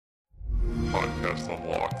Podcast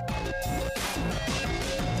Unlocked.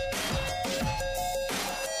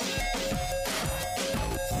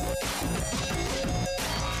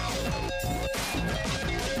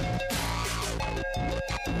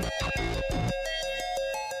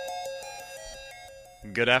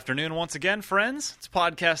 Good afternoon once again, friends. It's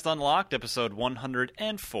Podcast Unlocked, episode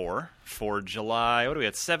 104 for July, what are we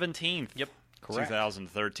at, 17th? Yep, correct.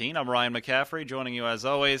 2013. I'm Ryan McCaffrey. Joining you, as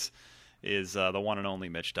always, is the one and only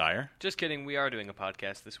Mitch Dyer. just kidding. We are doing a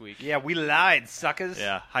podcast this week. Yeah, we lied, suckers.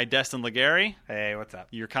 Yeah. Hi, Destin Legary. Hey, what's up?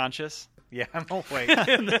 You're conscious? Yeah, I'm awake.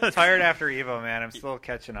 Tired after Evo, man. I'm still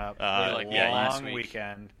catching up. Like, Long yeah, last week.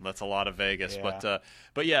 weekend. That's a lot of Vegas. Yeah.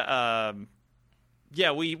 But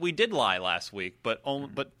yeah, we did lie last week, but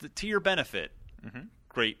to your benefit,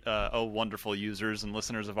 great, wonderful users and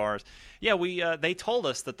listeners of ours. Yeah, they told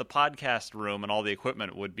us that the podcast room and all the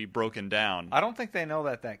equipment would be broken down. I don't think they know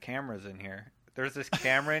that camera's in here. There's this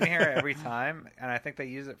camera in here every time, and I think they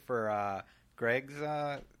use it for Greg's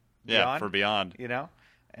Beyond. Yeah, for Beyond. You know?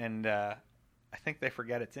 And I think they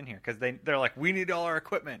forget it's in here because they're like, we need all our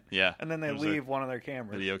equipment. Yeah. And then they There's leave one of their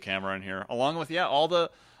cameras. Video camera in here, along with all the.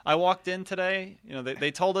 I walked in today. You know, they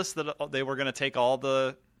told us that they were going to take all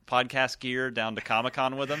the podcast gear down to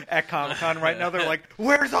Comic-Con with them. At Comic-Con right now, they're like,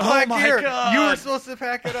 where's all that my gear? God. You were supposed to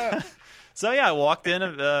pack it up. So yeah, I walked in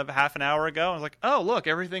half an hour ago. I was like, oh look,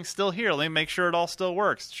 everything's still here. Let me make sure it all still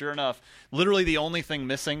works. Sure enough, literally the only thing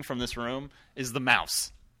missing from this room is the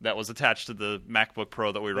mouse that was attached to the MacBook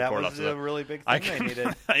Pro that we That recorded was off. a really big I thing can- they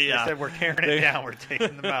needed. Yeah. They said, we're tearing it down. We're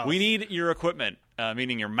taking the mouse. We need your equipment,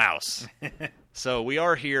 meaning your mouse. So we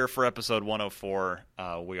are here for episode 104.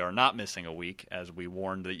 We are not missing a week, as we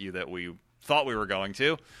warned you that we thought we were going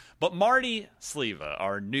to. But Marty Sleva,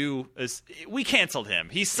 our new, we canceled him.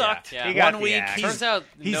 He sucked. Yeah. He got 1 the week. axe. Turns out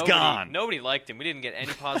he's gone. Nobody liked him. We didn't get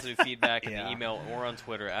any positive feedback in Yeah. the email or on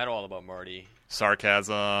Twitter at all about Marty.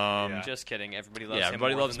 Sarcasm. Just kidding. Everybody loves Yeah, him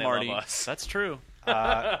everybody more loves than they Marty. love us. That's true. He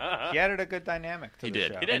added a good dynamic to He the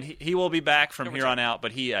did. show. He did. And he will be back from Good here return. on out.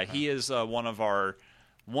 But he is one of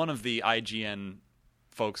the IGN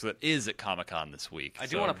folks that is at Comic-Con this week. I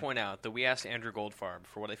do want to point out that we asked Andrew Goldfarb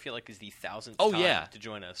for what I feel like is the 1,000th Oh, time yeah. to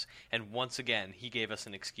join us, and once again he gave us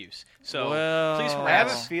an excuse. So Well, please I have a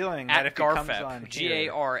harass feeling that at if he comes Garfep, on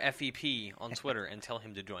here, Garfep on Twitter, and tell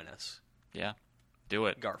him to join us. Yeah, do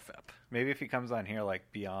it. Garfep. maybe if he comes on here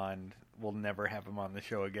like Beyond, we'll never have him on the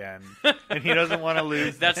show again. And he doesn't want to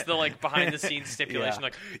lose. That's the behind the scenes stipulation. Yeah.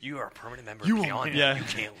 Like, you are a permanent member You of will- Beyond. yeah. You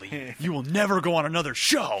can't leave. You will never go on another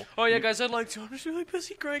show. Oh yeah, guys, I'd like to. I'm just really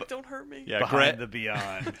busy. Greg, don't hurt me. Yeah, Behind Greg. the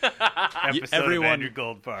Beyond episode everyone- of Andrew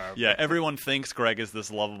Goldfarb. Yeah, everyone thinks Greg is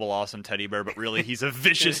this lovable, awesome teddy bear, but really he's a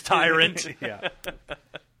vicious tyrant. Yeah.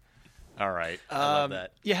 All right. I love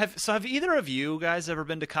that. Yeah. Have either of you guys ever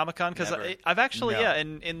been to Comic-Con? Because Never. I've actually,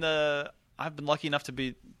 No. I've been lucky enough to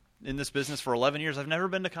be in this business for 11 years. I've never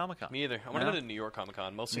been to Comic-Con. Me either. I want to No? go to New York Comic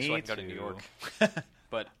Con mostly Me so I can go to New too. York.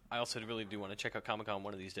 But I also really do want to check out Comic Con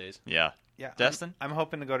one of these days. Yeah. Yeah. Destin? I'm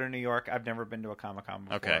hoping to go to New York. I've never been to a Comic-Con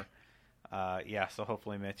before. Okay. Yeah, so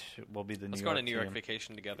hopefully Mitch will be the Let's New go York on a New York team.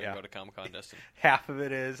 vacation together Yeah. and go to Comic Con, Destin. Half of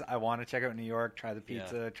it is I want to check out New York, try the Yeah.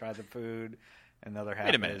 pizza, try the food. Another half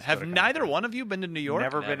Wait a is minute. go Have to neither Comic-Con. one of you been to New York?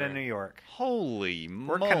 Never been Never. in New York. Holy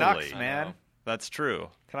We're moly. Canucks, I man. know. That's true.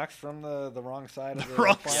 Canucks from the wrong side of the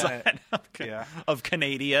Wrong planet. side of, Yeah. of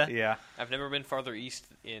Canada. Yeah. I've never been farther east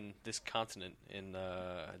in this continent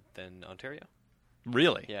than Ontario.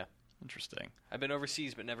 Really? Yeah. Interesting. I've been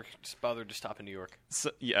overseas, but never bothered to stop in New York. So,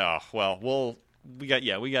 yeah,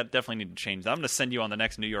 we definitely need to change that. I'm going to send you on the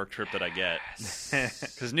next New York trip that I get.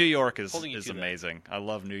 Because New York is Holding you to that. amazing. I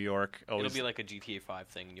love New York. Always, It'll be like a GTA 5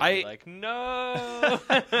 thing. You'll I- be like, no!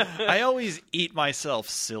 I always eat myself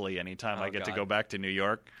silly anytime Oh, I get to God. go back to New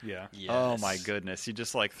York. Yeah. Oh Yes. my goodness. You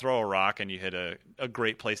just throw a rock and you hit a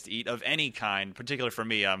great place to eat of any kind. Particularly for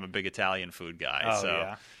me, I'm a big Italian food guy. Oh, so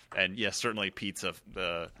yeah. And yeah, certainly pizza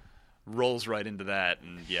rolls right into that.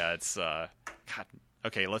 And yeah, it's God.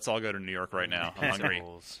 Okay, let's all go to New York right now. I'm hungry.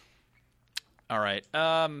 Rules. All right.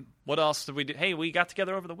 What else did we do? Hey, we got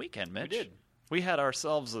together over the weekend, Mitch. We did. We had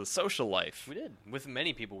ourselves a social life. We did. With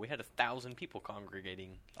many people. We had 1,000 people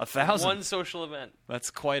congregating. 1,000. One social event. That's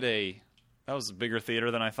that was a bigger theater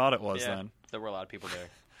than I thought it was Yeah. then. There were a lot of people there.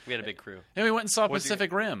 We had a big crew. And we went and saw What'd you-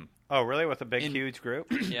 Pacific Rim Oh, really? With a big, In- huge group?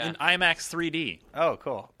 Yeah. in IMAX 3D. Oh,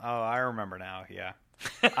 cool. Oh, I remember now. Yeah.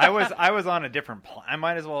 I was on a different I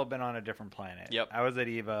might as well have been on a different planet. Yep. I was at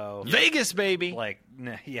Evo. Vegas, baby.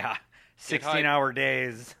 Yeah. Get 16-hour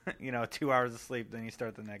days, 2 hours of sleep, then you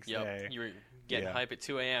start the next Yep. day. You were getting Yeah. hype at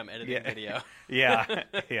 2 a.m. editing Yeah. video. Yeah.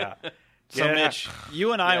 Yeah. So, Yeah. Mitch,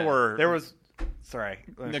 you and I Yeah. were... There was Sorry.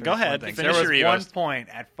 let me No, finish go one ahead. thing. Finish There was your one Evos. point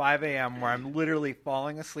at 5 a.m. where I'm literally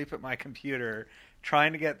falling asleep at my computer,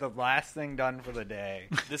 trying to get the last thing done for the day.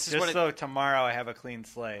 This is just what it- so tomorrow I have a clean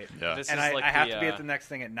slate. Yeah. This And is I, like I have the, to be at the next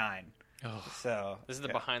thing at 9. So This is the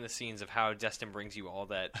behind the scenes of how Destin brings you all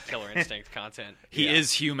that Killer Instinct content. He Yeah.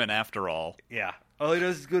 is human after all. yeah. All he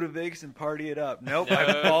does is go to Vegas and party it up. Nope,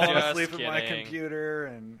 I've fallen just asleep at my kidding. computer,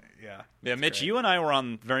 and yeah. Yeah, it's Mitch, great. you and I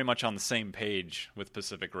were very much on the same page with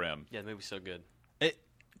Pacific Rim. Yeah, the movie's so good.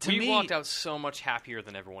 To We me, walked out so much happier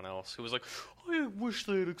than everyone else who was like, I wish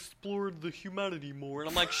they had explored the humanity more. And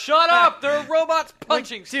I'm like, shut up! There are robots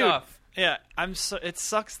punching dude, stuff. Yeah, I'm so. It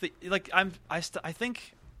sucks that I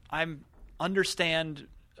think I'm understand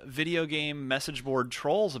video game message board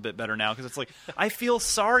trolls a bit better now because it's like I feel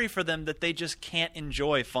sorry for them that they just can't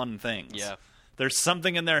enjoy fun things. Yeah. There's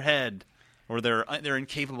something in their head or they're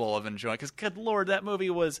incapable of enjoying. Because good lord, that movie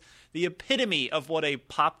was the epitome of what a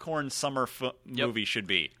popcorn summer movie should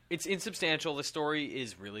be. It's insubstantial. The story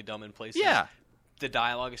is really dumb in places. Yeah. The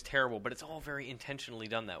dialogue is terrible, but it's all very intentionally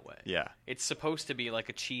done that way. Yeah. It's supposed to be like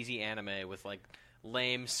a cheesy anime with like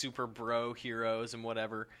lame super bro heroes and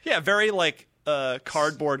whatever. Yeah, very like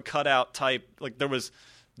cardboard cutout type. Like there was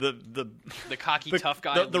the cocky tough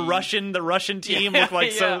guy. the lead. Russian team Yeah, with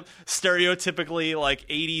like so yeah. stereotypically like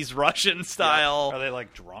 80s Russian style. Are they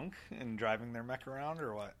like drunk and driving their mech around,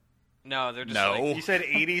 or what? No, they're just No. like, You said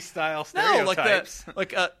 80s style No, stereotypes.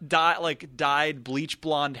 like dyed bleach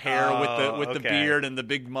blonde hair with the okay. beard and the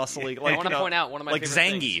big muscly. Like, I want to point out one of my like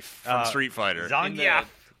favorite Zangief things. from Street Fighter. Zangief.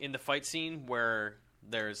 in the fight scene where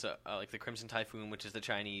there's like the Crimson Typhoon, which is the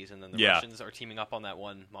Chinese, and then the Yeah. Russians are teaming up on that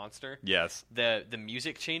one monster. Yes. The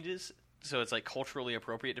music changes, so it's like culturally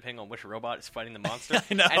appropriate depending on which robot is fighting the monster.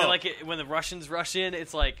 I know. And like when the Russians rush in,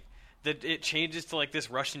 it's like it changes to like this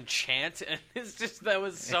Russian chant, and it's just that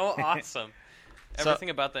was so awesome. Everything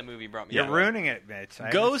about that movie brought me. You're joy. ruining it, Mitch. I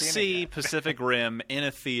Go haven't seen it see yet. Pacific Rim in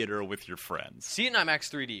a theater with your friends. See it in IMAX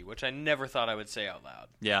 3D, which I never thought I would say out loud.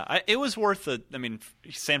 Yeah, it was worth the. I mean,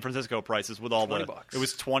 San Francisco prices with all the. $20. It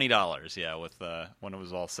was $20. Yeah, with when it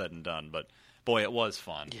was all said and done. But boy, it was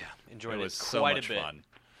fun. Yeah, enjoyed it it was so quite much a bit.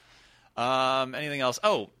 fun. Anything else?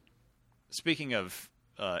 Oh, speaking of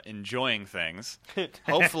enjoying things,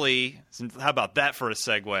 hopefully, how about that for a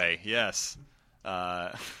segue? Yes.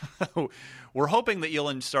 We're hoping that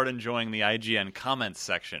you'll start enjoying the IGN comments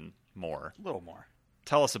section more. A little more.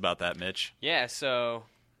 Tell us about that, Mitch. Yeah, so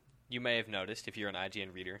you may have noticed if you're an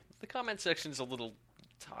IGN reader, the comment section's a little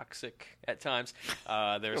toxic at times.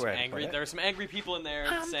 There's Good way to put it. there are some angry people in there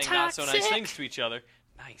saying not so nice things to each other.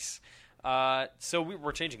 Nice. So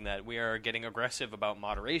we're changing that. We are getting aggressive about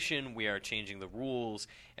moderation. We are changing the rules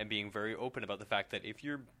and being very open about the fact that if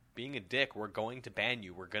you're being a dick, we're going to ban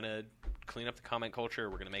you. We're going to clean up the comment culture.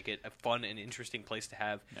 We're going to make it a fun and interesting place to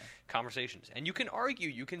have conversations. And you can argue.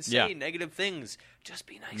 You can say negative things. Just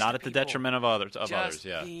be nice to Not at the people. detriment of others. Just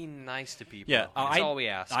Yeah. be nice to people. Yeah, That's all we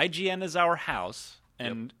ask. IGN is our house,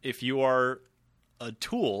 and if you are a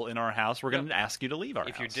tool in our house, we're going to ask you to leave our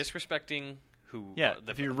if house. you're disrespecting who,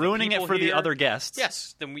 if you're ruining it people for the here, other guests,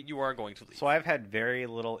 yes, then you are going to leave. So I've had very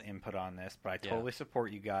little input on this, but I Yeah. totally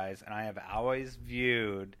support you guys, and I have always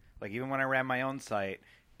viewed, like even when I ran my own site,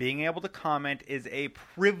 being able to comment is a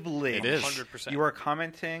privilege. It is. 100%. You are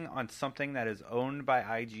commenting on something that is owned by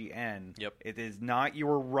IGN. Yep. It is not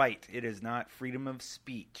your right. It is not freedom of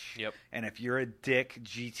speech. Yep. And if you're a dick,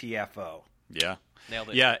 GTFO. yeah, Nailed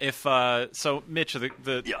it. yeah. If so, Mitch,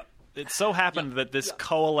 it so happened that this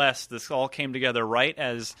coalesced. This all came together right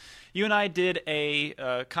as you and I did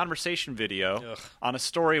a conversation video on a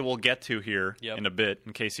story we'll get to here in a bit,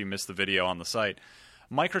 in case you missed the video on the site.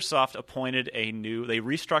 Microsoft appointed they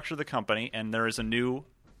restructured the company, and there is a new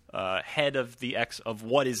head of of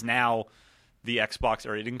what is now the Xbox,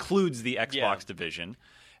 or it includes the Xbox division.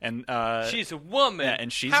 And she's a woman. Yeah,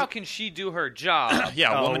 and she's how can she do her job?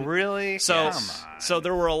 yeah, Oh, woman. really? So, Come on. so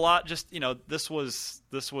there were a lot. Just this was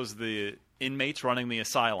the inmates running the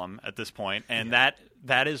asylum at this point, and that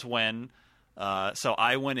is when. So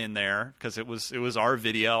I went in there because it was our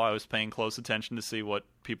video. I was paying close attention to see what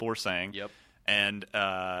people were saying. Yep. And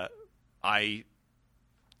I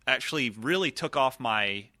actually really took off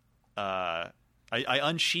my. I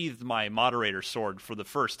unsheathed my moderator sword for the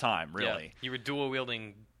first time. Really. Yeah. You were dual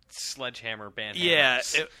wielding sledgehammer band. Yeah,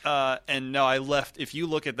 hammers. and no, I left. If you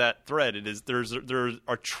look at that thread, there's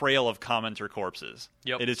a trail of commenter corpses.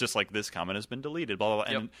 Yep. It is just like this comment has been deleted, blah blah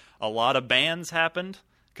blah, Yep. and a lot of bans happened.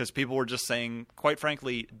 because people were just saying, quite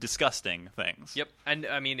frankly, disgusting things. Yep. And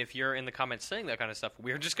I mean, if you're in the comments saying that kind of stuff,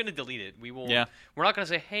 we're just going to delete it. We will. Yeah. We're not going to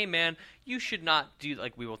say, "Hey, man, you should not do."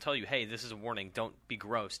 Like, we will tell you, "Hey, this is a warning. Don't be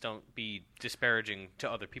gross. Don't be disparaging to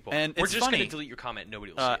other people." And we're it's just going funny, to delete your comment.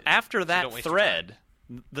 Nobody will see it. After So that don't waste your time. thread,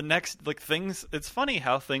 the next things. It's funny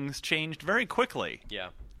how things changed very quickly. Yeah.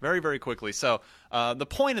 Very, very quickly. So the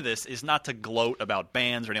point of this is not to gloat about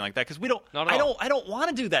bans or anything like that, because we don't. Not at all. I don't want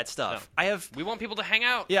to do that stuff. No. We want people to hang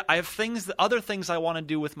out. Yeah, I have other things I want to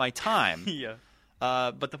do with my time. Yeah.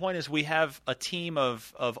 But the point is, we have a team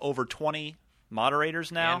of over 20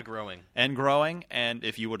 moderators now, And growing. And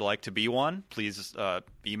if you would like to be one, please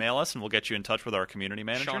email us, and we'll get you in touch with our community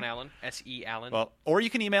manager, Sean Allen, S.E. Allen. Well, or you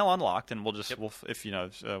can email Unlocked, and we'll just if we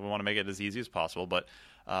want to make it as easy as possible. But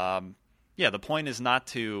yeah, the point is not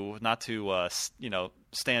to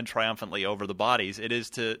stand triumphantly over the bodies. It is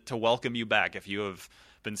to welcome you back. If you have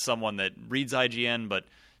been someone that reads IGN but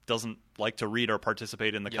doesn't like to read or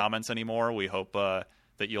participate in the comments anymore, we hope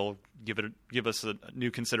that you'll give us a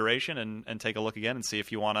new consideration and take a look again and see if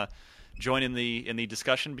you want to join in the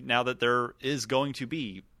discussion. Now that there is going to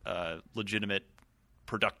be legitimate,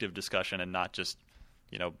 productive discussion and not just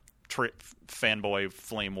fanboy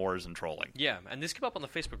flame wars and trolling. Yeah, and this came up on the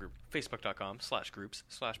Facebook group,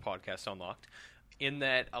 facebook.com/groups/podcast unlocked, in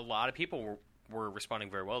that a lot of people were responding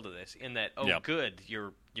very well to this, in that, good,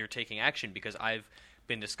 you're taking action, because I've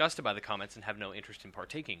been disgusted by the comments and have no interest in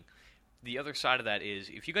partaking. The other side of that is,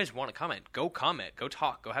 if you guys want to comment, go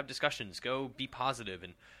talk, go have discussions, go be positive,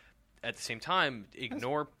 and at the same time,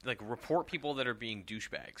 report people that are being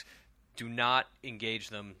douchebags. Do not engage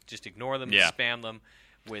them, just ignore them, spam them.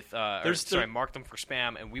 Mark them for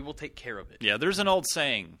spam, and we will take care of it. Yeah, there's an old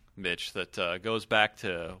saying, Mitch, that goes back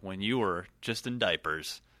to when you were just in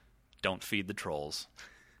diapers. Don't feed the trolls.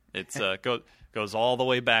 It's goes all the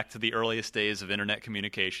way back to the earliest days of internet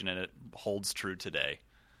communication, and it holds true today.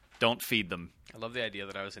 Don't feed them. I love the idea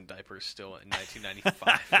that I was in diapers still in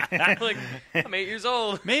 1995. Like, I'm 8 years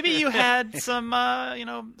old. Maybe you had some,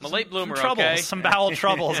 I'm a late bloomer, some troubles, okay? some bowel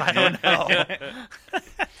troubles. I don't know.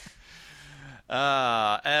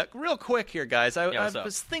 Real quick here, guys. I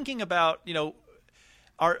was thinking about,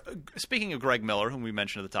 speaking of Greg Miller, whom we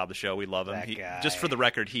mentioned at the top of the show, we love him. Just for the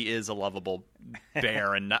record, he is a lovable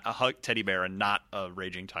bear and not a teddy bear and not a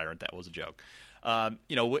raging tyrant. That was a joke.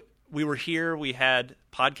 We were here. We had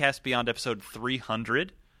Podcast Beyond episode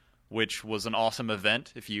 300, which was an awesome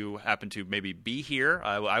event. If you happen to maybe be here,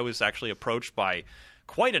 I was actually approached by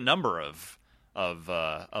quite a number of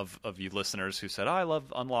you listeners who said, "Oh, I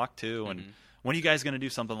love Unlocked too," and when are you guys going to do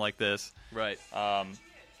something like this? Right.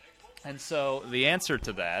 And so the answer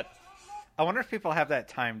to that, I wonder if people have that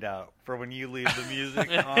timed out for when you leave the music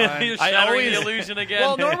on. You're shattering the illusion again.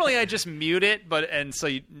 Well, normally I just mute it,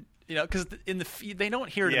 because in the feed, they don't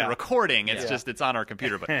hear it in the recording. It's just it's on our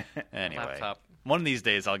computer. But anyway, laptop. One of these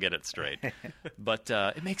days I'll get it straight. But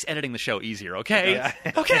it makes editing the show easier. Okay,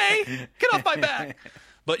 okay, get off my back.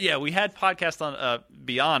 But yeah, we had podcast on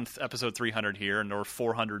Beyond episode 300 here, and there were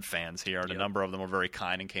 400 fans here, and a number of them were very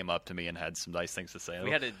kind and came up to me and had some nice things to say.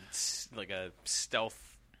 We had a stealth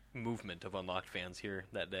movement of Unlocked fans here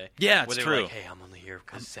that day. Yeah, it's true. Where they were like, "Hey, I'm only here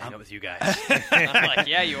because hang out with you guys." I'm like,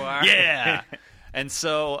 "Yeah, you are." Yeah. And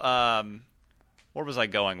so, where was I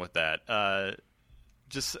going with that? I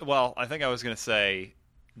think I was going to say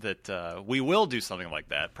that we will do something like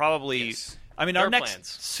that. Probably. Yes. I mean, our next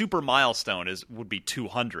super milestone would be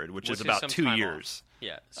 200, which is about 2 years. Off.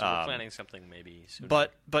 Yeah, so we're planning something maybe sooner.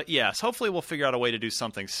 But yes, hopefully we'll figure out a way to do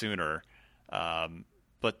something sooner.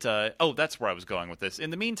 That's where I was going with this.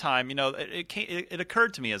 In the meantime, it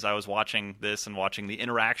occurred to me as I was watching this and watching the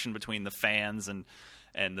interaction between the fans and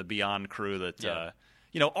the Beyond crew that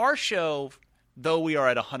our show, though we are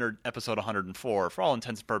at episode 104, for all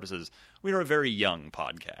intents and purposes, we are a very young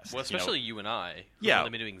podcast. Well, especially you and I, who have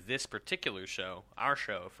only been doing this particular show, our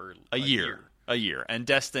show, for a year. A year, and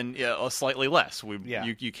Destin slightly less.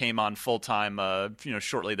 You came on full time,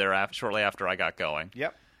 shortly after I got going.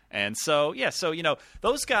 Yep. And so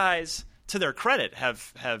those guys, to their credit,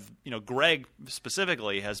 have Greg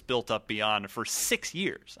specifically has built up Beyond for 6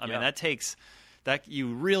 years. I mean, that takes. That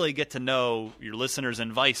you really get to know your listeners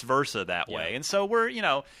and vice versa that way. And so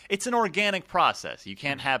it's an organic process. It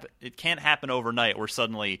can't happen overnight where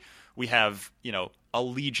suddenly we have, a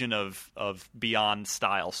legion of Beyond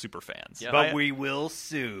style super fans. Yeah. But we will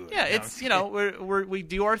soon. Yeah, it's, we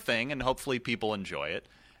do our thing and hopefully people enjoy it.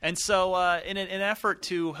 And so, in an effort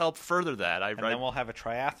to help further that, then we'll have a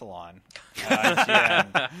triathlon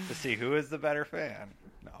to see who is the better fan.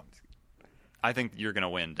 No, I'm just kidding. I think you're going to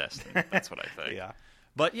win, Destin. That's what I think. Yeah.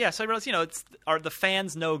 But yeah, so I realized, the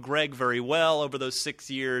fans know Greg very well over those 6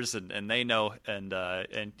 years, and they know, and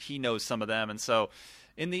he knows some of them, and so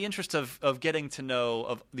in the interest of getting to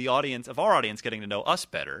know our audience getting to know us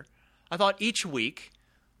better, I thought each week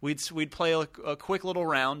we'd play a quick little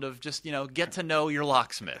round of just get to know your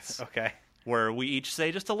locksmiths. Okay. Where we each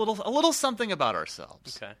say just a little something about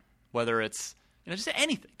ourselves. Okay. Whether it's just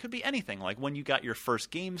anything, it could be anything, like when you got your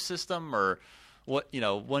first game system, or what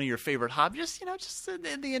one of your favorite hobbies. Just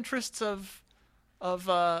in the interests of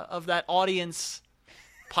that audience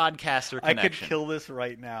podcaster connection. I could kill this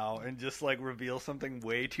right now and just reveal something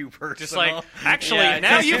way too personal. Just like, actually,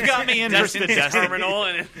 now you've got me interested. Terminal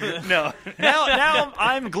and no. Now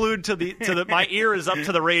I'm glued to the my ear is up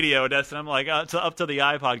to the radio desk, and I'm like up to the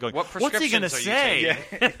iPod going. What's he going to say?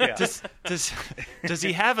 Yeah. Does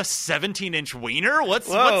he have a 17-inch wiener? What's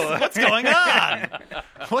going on?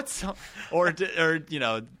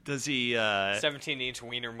 Does he? 17-inch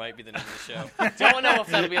wiener might be the name of the show. Don't know if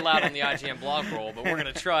that'll be allowed on the IGN blog roll, but we're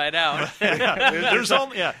gonna try it out. There's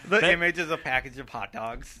only the image is a package of hot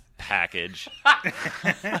dogs. Package.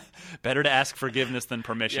 Better to ask forgiveness than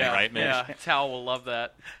permission, right, Mitch? Yeah, Tal will love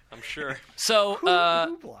that, I'm sure. So,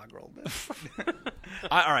 who blog rolled this?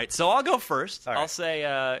 all right. So I'll go first. All right. I'll say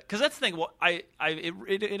because that's the thing. Well,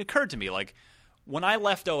 it occurred to me when I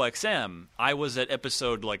left OXM, I was at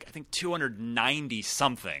episode I think 290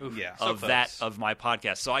 something of my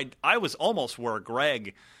podcast. So I was almost where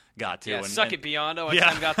Greg got to. Yeah, suck it beyond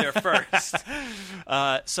OXM got there first.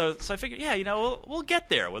 So I figured, we'll get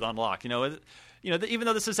there with Unlock. Even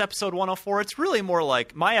though this is episode 104, it's really more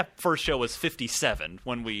like my first show was 57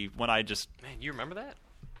 when I just. Man, you remember that?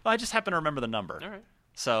 I just happen to remember the number. All right.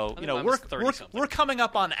 So we're coming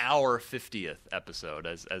up on our 50th episode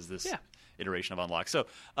as this iteration of Unlock. So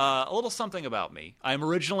a little something about me. I'm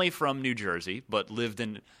originally from New Jersey, but lived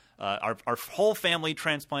in. Our whole family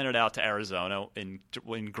transplanted out to Arizona in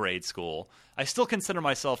grade school. I still consider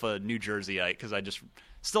myself a New Jerseyite because I just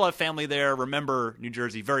still have family there. Remember New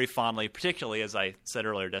Jersey very fondly, particularly as I said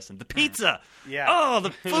earlier, Destin. The pizza,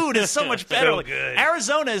 the food is so much better. So good.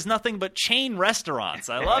 Arizona is nothing but chain restaurants.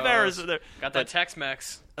 I love Arizona. Got that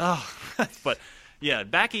Tex-Mex. Oh, but yeah,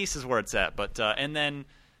 back east is where it's at. But and then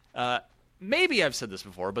maybe I've said this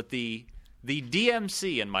before, but the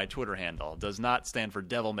DMC in my Twitter handle does not stand for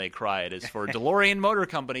Devil May Cry. It is for DeLorean Motor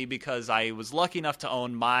Company because I was lucky enough to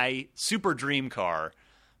own my super dream car,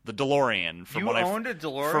 the DeLorean. Owned a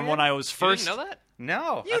DeLorean? From when I was first. You didn't know that?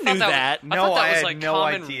 No. You knew that. I thought that was had no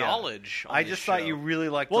common idea. knowledge. I just thought you really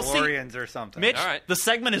liked DeLoreans or something. Mitch, all right. the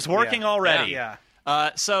segment is working already. Yeah.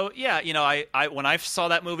 I when I saw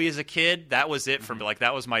that movie as a kid, that was it for me.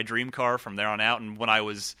 That was my dream car from there on out. And when I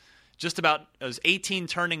was I was 18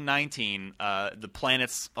 turning 19, the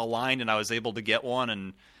planets aligned and I was able to get one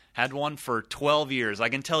and had one for 12 years. I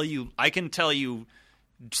can tell you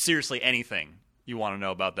seriously anything you want to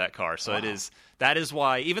know about that car. So that is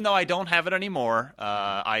why, even though I don't have it anymore,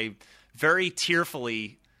 I very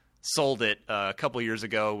tearfully sold it a couple of years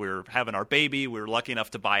ago. We were having our baby. We were lucky enough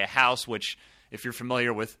to buy a house, which if you're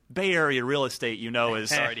familiar with Bay Area real estate, is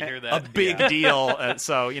sorry to hear that. a big deal.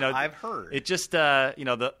 So I've heard it just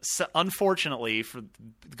unfortunately for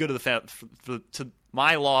the good of the family, to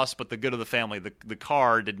my loss, but the good of the family, the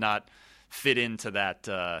car did not fit into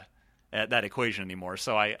that equation anymore.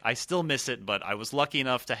 So I still miss it, but I was lucky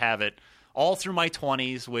enough to have it all through my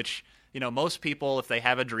 20s, which most people, if they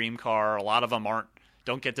have a dream car, a lot of them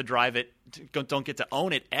don't get to drive it, don't get to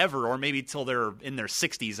own it ever, or maybe till they're in their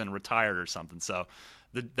 60s and retired or something. So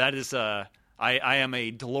that is I am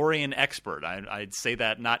a DeLorean expert. I'd say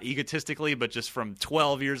that not egotistically, but just from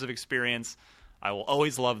 12 years of experience. I will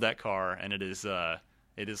always love that car, and it's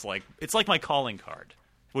like my calling card,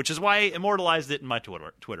 which is why I immortalized it in my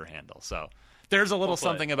Twitter handle. So there's a little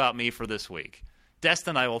something about me for this week.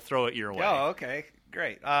 Destin, I will throw it your way. Oh, okay.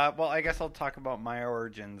 Great. Well, I guess I'll talk about my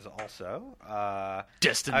origins also.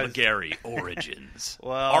 Destin McGarry origins.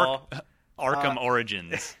 Well, Arkham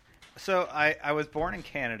origins. So I was born in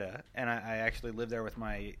Canada, and I actually lived there with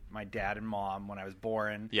my dad and mom when I was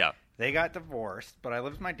born. Yeah. They got divorced, but I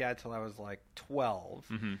lived with my dad till I was 12.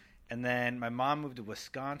 Mm-hmm. And then my mom moved to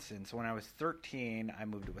Wisconsin. So when I was 13, I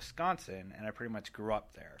moved to Wisconsin, and I pretty much grew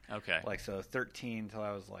up there. Okay. So 13 till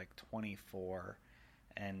I was 24.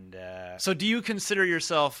 And so do you consider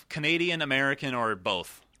yourself Canadian, American, or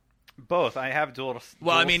both? Both. I have dual.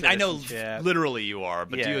 Well, I mean, I know citizenship. literally you are,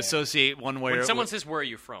 but do you associate one way? When someone says, "Where are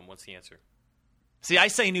you from?" What's the answer? See, I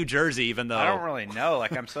say New Jersey, even though I don't really know.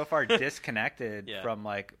 Like, I'm so far disconnected Yeah. from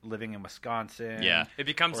like living in Wisconsin. Yeah. It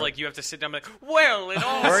becomes like you have to sit down and be like, well, it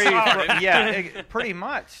all Where are you started. from? Yeah, pretty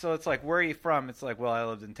much. So it's like, where are you from? It's like, well, I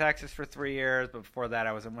lived in Texas for 3 years, but before that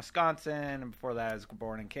I was in Wisconsin, and before that I was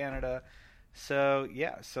born in Canada. So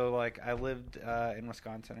yeah, so like I lived in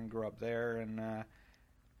Wisconsin and grew up there, and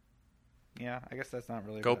yeah, I guess that's not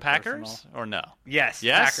really go that Packers personal. or no? Yes,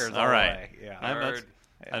 Yes? Packers. All All right. right. Yeah. Nerd.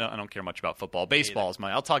 I don't care much about football. Baseball is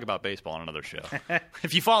I'll talk about baseball on another show.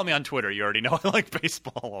 If you follow me on Twitter, you already know I like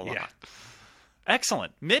baseball a lot. Yeah.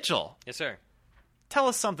 Excellent. Mitchell, Yes, sir. tell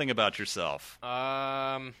us something about yourself.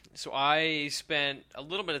 So I spent a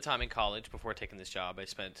little bit of time in college before taking this job. I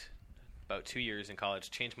spent about 2 years in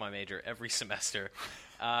college, changed my major every semester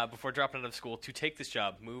before dropping out of school to take this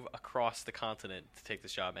job, move across the continent to take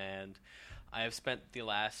this job. And I have spent the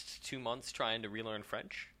last 2 months trying to relearn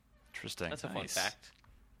French. Interesting. That's a fun Nice. fact.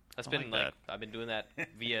 That's I been like like that. I've been doing that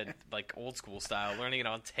via like old school style, learning it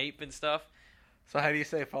on tape and stuff. So how do you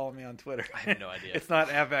say follow me on Twitter? I have no idea. It's not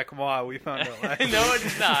avec moi. We found out last No,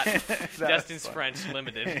 it's not. That's Destin's fun. French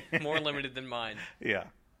limited, more limited than mine. Yeah.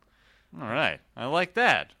 All right. I like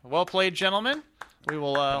that. Well played, gentlemen. We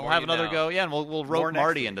will we'll more have you another know. go. Yeah, and we'll More rope next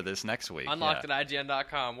Marty week. into this next week. Unlocked yeah. at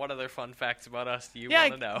IGN.com. What other fun facts about us do you Yeah,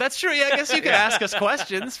 want to know? that's true. Yeah, I guess you can ask us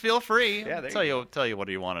questions. Feel free. Yeah, there tell you you tell you what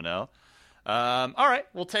do you want to know. All right,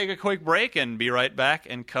 we'll take a quick break and be right back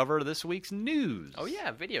and cover this week's news. Oh yeah,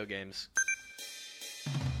 video games.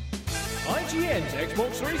 IGN's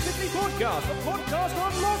Xbox 360 podcast, the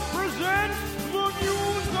podcast unlocked presents the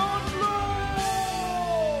News Unlocked.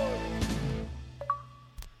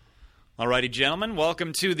 Alrighty, gentlemen,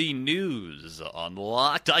 welcome to the News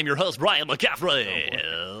Unlocked. I'm your host, Brian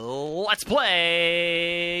McCaffrey. Let's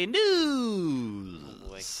play news.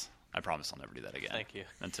 boy. I promise I'll never do that again. Thank you.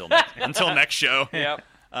 Until until next show. Yep,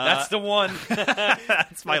 that's the one.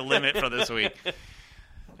 That's my limit for this week.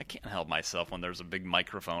 I can't help myself when there's a big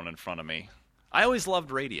microphone in front of me. I always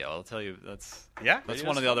loved radio. I'll tell you, that's Yeah.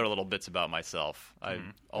 one of the other little bits about myself. I Well,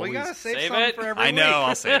 always you gotta save Save some it. for every I know. week.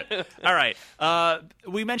 I'll save it. All right.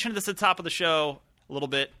 We mentioned this at the top of the show a little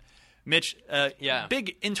bit. Mitch, Yeah.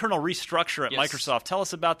 big internal restructure at Yes. Microsoft. Tell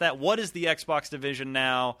us about that. What is the Xbox division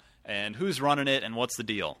now, and who's running it, and what's the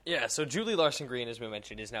deal? Yeah, so Julie Larson Green, as we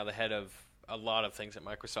mentioned, is now the head of a lot of things at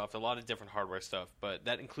Microsoft, a lot of different hardware stuff, but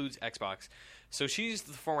that includes Xbox. So she's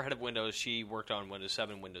the former head of Windows. She worked on Windows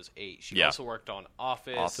 7, Windows 8. She Yeah. also worked on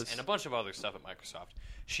Office Office. and a bunch of other stuff at Microsoft.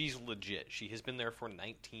 She's legit. She has been there for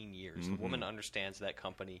 19 years. The woman understands that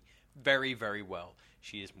company very, very well.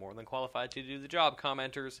 She is more than qualified to do the job,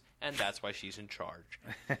 commenters, and that's why she's in charge.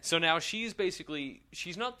 So now she's basically,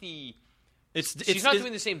 she's not the... She's not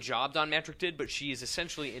doing the same job Don Matrick did, but she is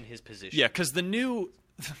essentially in his position. Yeah, because the new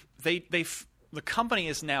the company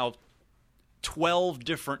is now 12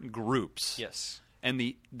 different groups. Yes. And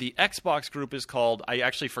the Xbox group is called, I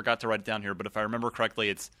actually forgot to write it down here, but if I remember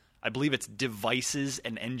correctly, I believe it's Devices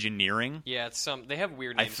and Engineering. Yeah, it's they have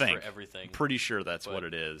weird I names think. for everything. Pretty sure that's But- what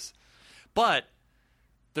it is. But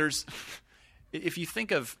there's if you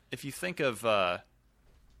think of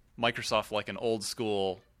Microsoft like an old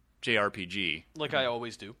school JRPG, Like I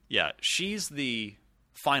always do. yeah, she's the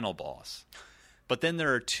final boss. But then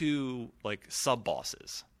there are two like sub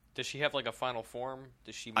bosses. Does she have like a final form?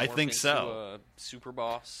 Does she? I morph think into so. A super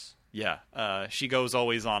boss. Yeah, she goes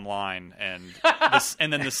always online, and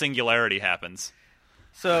and then the singularity happens.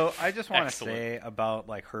 So I just want to Excellent. say about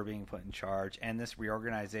like her being put in charge and this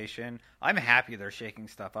reorganization. I'm happy they're shaking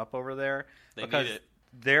stuff up over there They because need it.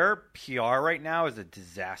 their PR right now is a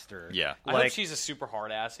disaster. Yeah. I hope she's a super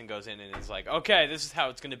hard ass and goes in and is like, okay, this is how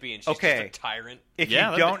it's going to be, and she's Okay. just a tyrant. If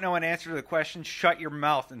Yeah, you that'd don't know an answer to the question, shut your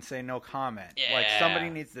mouth and say no comment. Like Yeah. somebody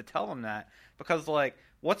needs to tell them that because like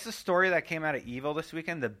what's the story that came out of Evil this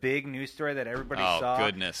weekend? The big news story that everybody Oh saw.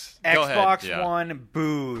 goodness! Go ahead. Xbox Yeah. One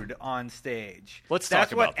booed on stage. Let's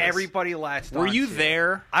That's talk what about this. everybody latched Were you onto.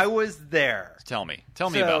 there? I was there. Tell me So,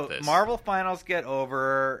 about this. Marvel Finals get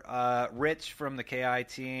over. Rich from the KI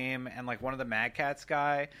team and like one of the Mad Cats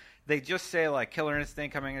guy. They just say like Killer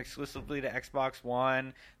Instinct coming exclusively to Xbox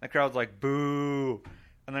One. The crowd's like boo,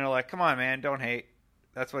 and they're like, "Come on, man, don't hate."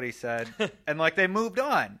 That's what he said, and like they moved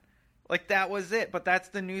on. Like that was it. But that's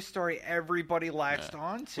the news story everybody latched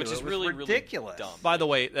onto. Which It is was really, ridiculous. really dumb. By the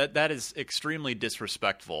way, that is extremely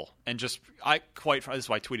disrespectful, and just this is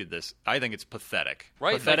why I tweeted this. I think it's pathetic,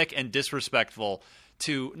 Right, Pathetic and disrespectful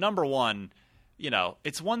to number one. You know,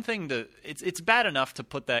 it's one thing to it's bad enough to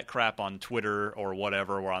put that crap on Twitter or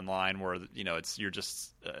whatever or online where you're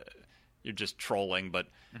just trolling. But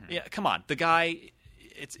yeah, come on, the guy.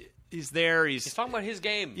 he's there. He's talking about his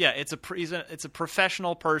game. Yeah, it's a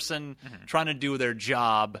professional person trying to do their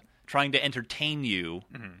job, trying to entertain you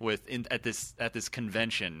at this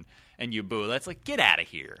convention, and you boo. That's like, get out of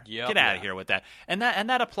here. Yep. Get out of here with that. And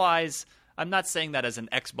that applies. I'm not saying that as an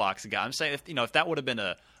Xbox guy. I'm saying if that would have been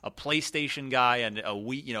a PlayStation guy and a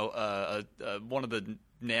Wii, one of the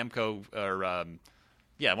Namco or one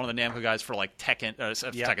of the Namco guys for like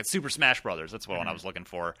Tekken, Super Smash Brothers. That's what I was looking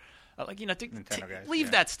for.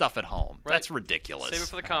 Leave that stuff at home. Right. That's ridiculous. Save it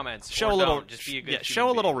for the comments. Show Or a little. don't. Just be a good show a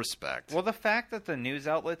human little being. respect. Well, the fact that the news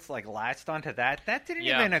outlets like latched onto that didn't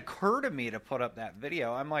even occur to me to put up that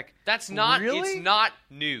video. I'm like, That's not. really? It's not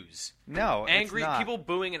news. No, Angry it's not. people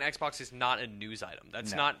booing an Xbox is not a news item.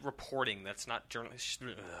 That's No. not reporting. That's not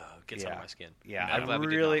journalism. Gets under my skin. Yeah, I'm glad I we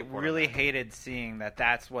did not really, report on really that. hated seeing that.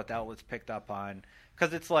 That's what the outlets picked up on,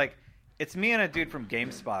 because it's like it's me and a dude from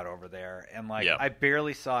GameSpot over there, and like Yep. I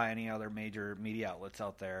barely saw any other major media outlets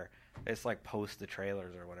out there. It's like post the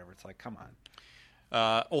trailers or whatever. It's like, come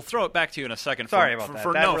on. We'll throw it back to you in a second. Sorry about that.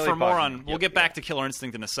 That really for more bugged on. me. We'll get back to Killer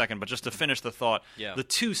Instinct in a second, but just to finish the thought, Yeah. the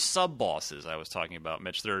two sub bosses I was talking about,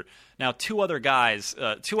 Mitch. There are now two other guys,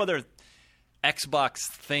 two other Xbox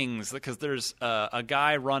things, because there's a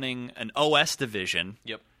guy running an OS division.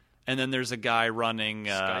 Yep. And then there's a guy running.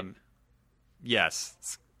 Skype? Yes.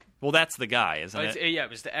 Well, that's the guy, isn't it? Yeah,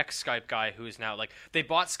 it was the ex-Skype guy who is now, like, they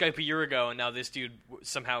bought Skype a year ago, and now this dude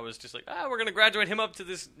somehow was just like, we're going to graduate him up to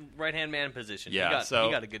this right-hand man position. Yeah, he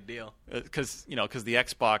so- got a good deal. Because the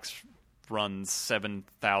Xbox runs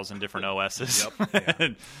 7,000 different OSs.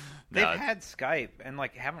 Yep. They've had Skype and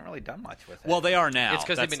like haven't really done much with it. Well, they are now. It's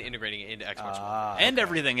because they've That's- been integrating it into Xbox One. and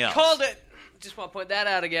everything else. Called it! Just want to point that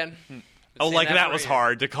out again. Oh, Saying like that for was you.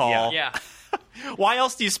 hard to call. Yeah, Why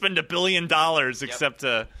else do you spend $1 billion except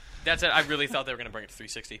to? that's it. I really thought they were going to bring it to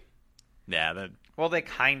 360. Yeah, that. well, they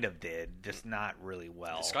kind of did, just not really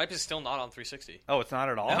well. Skype is still not on 360. Oh, it's not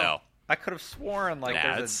at all. No. I could have sworn like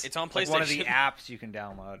Nah, there's it's on like one of the PlayStation. apps you can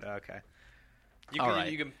download. Okay. You All can,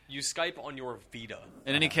 right. you can use Skype on your Vita.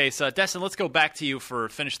 In any case, Destin, let's go back to you for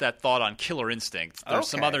finish that thought on Killer Instinct. There's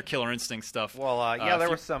some Okay. other Killer Instinct stuff. Well, there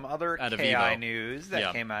was some other out of KI Evo. news that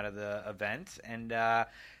Yeah. came out of the event, and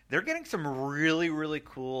they're getting some really, really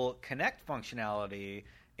cool Kinect functionality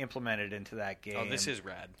implemented into that game. Oh, this is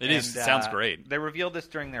rad. It is. It sounds great. They revealed this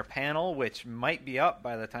during their panel, which might be up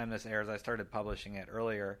by the time this airs. I started publishing it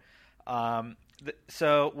earlier.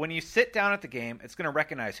 So when you sit down at the game, it's going to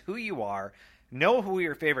recognize who you are, know who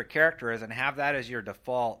your favorite character is, and have that as your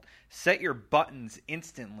default. Set your buttons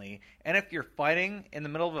instantly. And if you're fighting in the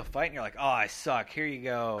middle of a fight and you're like, oh, I suck, here you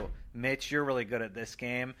go, Mitch, you're really good at this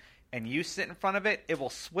game, and you sit in front of it, it will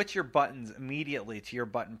switch your buttons immediately to your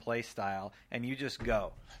button play style, and you just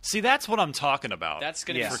go. See, that's what I'm talking about. That's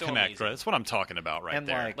going to Yeah. be for so Kinect, amazing. right? That's what I'm talking about right And,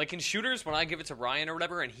 there. Like in shooters, when I give it to Ryan or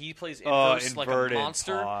whatever, and he plays Oh, inverse like a inverted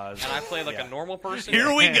monster, pause. and I play like Yeah. a normal person,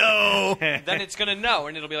 Here we go. then it's gonna know,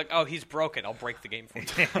 and it'll be like, oh, he's broken. I'll break the game for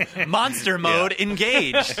you. Monster mode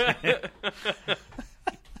engaged.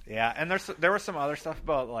 Yeah, and there was some other stuff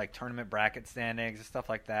about like tournament bracket standings and stuff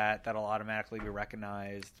like that that'll automatically be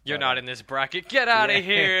recognized. You're But, not in this bracket. Get out of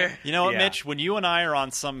here. You know what, Yeah. Mitch? When you and I are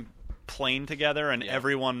on some plane together and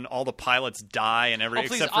all the pilots die and Oh,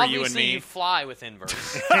 please, except for you and obviously me. you fly with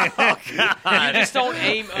inverse. Oh, You God. just don't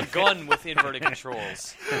aim a gun with inverted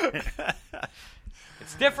controls.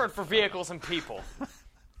 It's different for vehicles and people.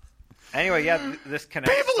 Anyway, yeah, this Kinect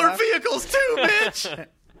People are stuff, vehicles too, Mitch.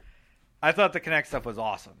 I thought the Kinect stuff was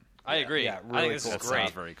awesome. I agree. Yeah, I really think this cool is That great.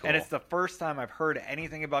 sounds very cool. And it's the first time I've heard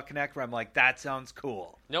anything about Kinect where I'm like, that sounds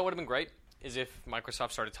cool. You know what would have been great is if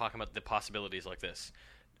Microsoft started talking about the possibilities like this.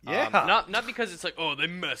 Yeah. Not because it's like, oh, they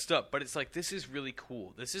messed up, but it's like, this is really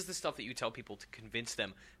cool. This is the stuff that you tell people to convince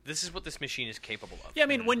them this is what this machine is capable of. Yeah, I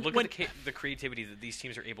mean, when Look at the creativity that these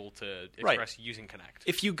teams are able to Right. express using Kinect.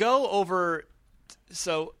 if you go over,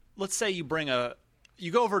 so let's say you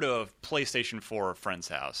go over to a PlayStation 4 friend's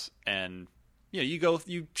house and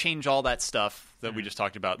you change all that stuff that we just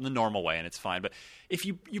talked about in the normal way and it's fine. But if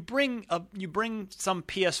you bring some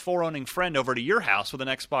PS4 owning friend over to your house with an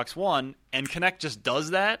Xbox One and Kinect just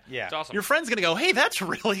does that, Yeah. It's awesome. your friend's gonna go, "Hey, that's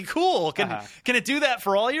really cool. Can it do that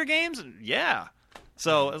for all your games?" And yeah.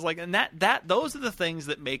 So it's like, and that those are the things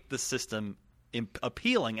that make the system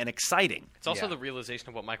appealing and exciting. It's also Yeah. the realization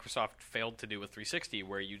of what Microsoft failed to do with 360,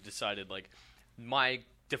 where you decided, like, my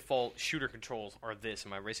default shooter controls are this, and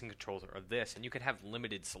my racing controls are this, and you could have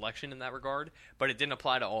limited selection in that regard, but it didn't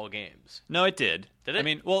apply to all games. No, it did. Did it? I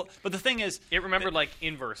mean, well, but the thing is, It remembered, like,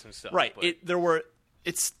 inverse and stuff. right? But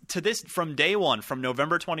It's to this from day one, from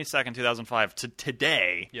November 22nd, 2005 to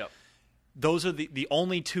today. Yep. those are the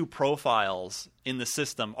only two profiles in the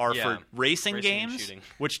system are for racing and games, shooting.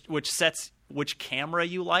 which sets which camera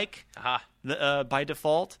you like by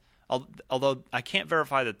default. Although I can't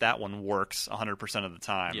verify that one works 100% of the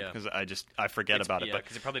time because I forget about it. Yeah,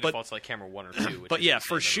 because it probably defaults to like camera 1 or 2. But yeah,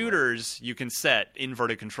 for shooters, you can set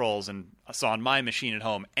inverted controls, and so on my machine at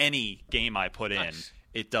home, any game I put in,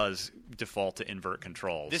 it does default to invert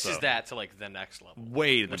controls. This is that to like the next level.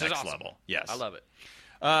 Way to the which next is awesome. level. Yes, I love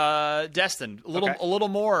it. Destin, a little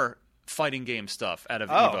more fighting game stuff out of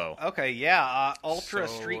Evo. Okay, yeah. Ultra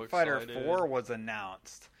So Street Fighter excited. 4 was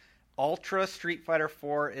announced. Ultra Street Fighter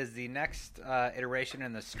 4 is the next iteration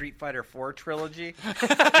in the Street Fighter 4 trilogy.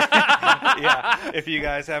 Yeah, if you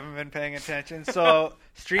guys haven't been paying attention. So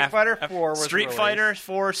Street Fighter 4 was Street released. Fighter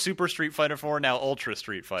 4, Super Street Fighter 4, now Ultra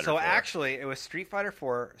Street Fighter 4. So actually, it was Street Fighter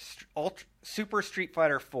 4, Super Street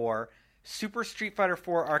Fighter 4, Super Street Fighter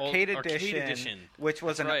 4 Arcade Edition, which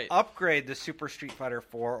was That's an right. upgrade to Super Street Fighter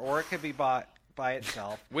 4, or it could be bought by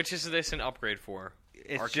itself. Which is this an upgrade for?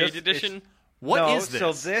 It's Arcade just- Edition? What no, is this?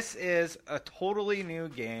 So this is a totally new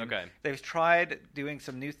game. Okay. They've tried doing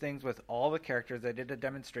some new things with all the characters. They did a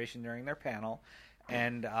demonstration during their panel.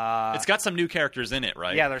 And it's got some new characters in it,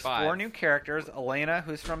 right? yeah, there's 5. 4 new characters. Elena,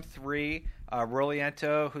 who's from 3.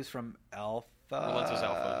 Roliento, who's from Alpha. Roliento's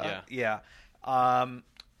Alpha, Yeah.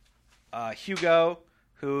 Hugo,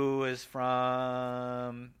 who is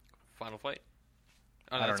from... Final Fight?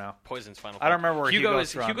 I don't that's know. Poison's Final Fight. I don't remember where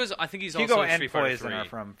Hugo's from. Hugo's, I think he's Hugo also in and Street Fighter Poison 3. are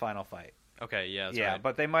from Final Fight. Okay, yeah, that's Yeah, right.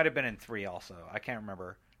 but they might have been in 3 also. I can't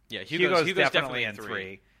remember. Yeah, Hugo's Hugo's definitely in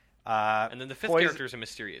 3. And then the 5th character is a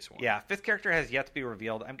mysterious one. Yeah, 5th character has yet to be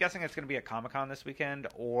revealed. I'm guessing it's going to be at Comic-Con this weekend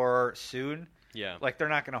or soon. Yeah. Like, they're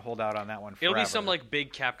not going to hold out on that one forever. It'll be some like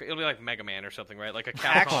big Capcom. It'll be like Mega Man or something, right? Like a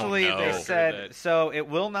Capcom. Actually, no. they character said that- so. It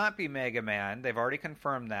will not be Mega Man. They've already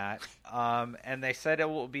confirmed that, and they said it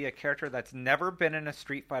will be a character that's never been in a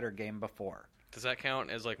Street Fighter game before. Does that count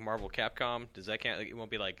as like Marvel Capcom? Does that count? Like, it won't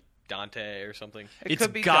be like Dante or something. It It's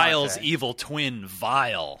could be Guile's Dante. evil twin,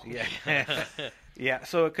 Vile. Yeah, yeah.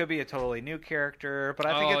 So it could be a totally new character, but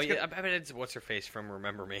I think it's. yeah. I bet it's what's her face from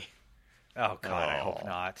Remember Me. Oh God, I hope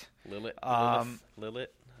not. Lilith.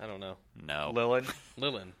 Lilith. I don't know. No. Lilith.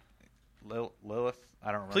 Lilith.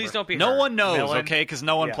 I don't remember. Please don't be. No her. one knows, Millen? okay? Because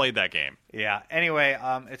no one Yeah. played that game. Yeah. Anyway,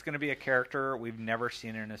 it's going to be a character we've never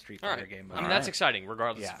seen in a Street All Fighter right. game I before. mean, that's exciting,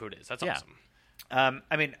 regardless Yeah. of who it is. That's Yeah. awesome.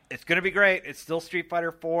 I mean, it's going to be great. It's still Street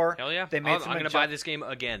Fighter 4. Hell yeah! They made I'm some going to buy this game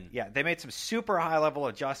again. Yeah, they made some super high level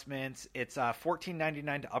adjustments. It's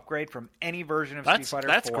 $14.99 to upgrade from any version of Street Fighter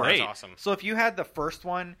 4. That's great. That's awesome. So if you had the first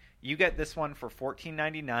one, you get this one for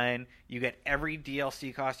 $14.99. You get every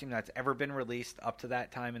DLC costume that's ever been released up to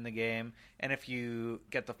that time in the game, and if you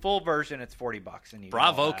get the full version, it's $40. And you get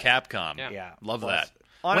all Bravo, that. Capcom. Yeah. Yeah, Love plus- that.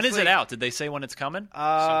 When is honestly, it out? Did they say when it's coming?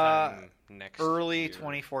 Sometime next Early year.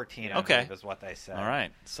 2014, I Okay. believe is what they said. All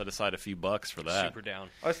right. Set aside a few bucks for that. Super down.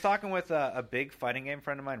 I was talking with a big fighting game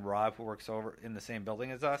friend of mine, Rob, who works over in the same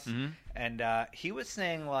building as us, and he was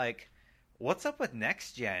saying, like, what's up with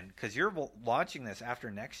next gen? Because you're launching this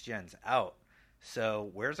after next gen's out. So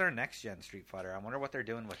where's our next gen Street Fighter? I wonder what they're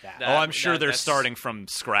doing with that. That- Oh, I'm sure they're that's- starting from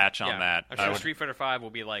scratch on Yeah. that. I'm I sure would- Street Fighter 5 will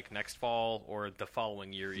be like next fall or the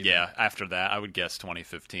following year. Even. yeah, after that, I would guess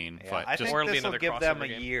 2015. Yeah, I think Or it'll be this will another give them a crossover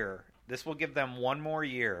game. year. This will give them one more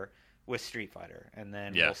year with Street Fighter, and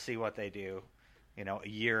then Yeah. we'll see what they do. You know, a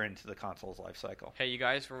year into the console's life cycle. Hey, you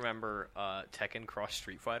guys remember Tekken Cross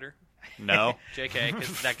Street Fighter? No. JK,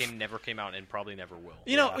 because that game never came out and probably never will.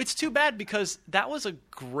 You know, it's too bad because that was a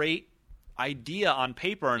great idea on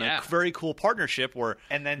paper and Yeah. a very cool partnership where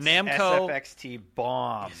And then Namco, SFXT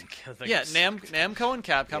bombed. yeah, Namco and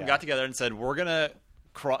Capcom Yeah. got together and said we're gonna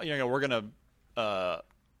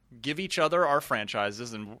give each other our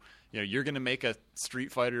franchises, and you're gonna make a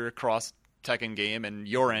Street Fighter cross Tekken game in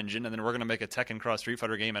your engine, and then we're gonna make a Tekken cross Street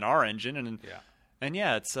Fighter game in our engine, and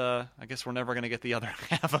it's I guess we're never gonna get the other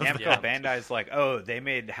half of Namco that. Bandai's like, oh, they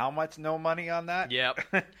made how much no money on that?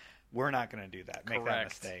 Yep. We're not going to do that. Make that Correct.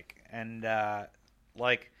 mistake. And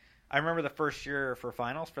like, I remember the first year for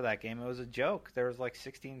finals for that game, it was a joke. There was like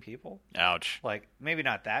 16 people. Ouch. Like, maybe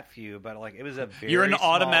not that few, but like it was a very You're an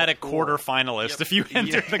small automatic pool. quarter finalist if you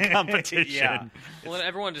enter the competition. Yeah. Well, then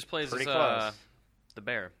everyone just plays Pretty as close. the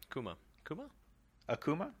bear. Kuma?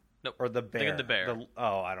 Akuma? Nope. Or the Thinking bear? the bear.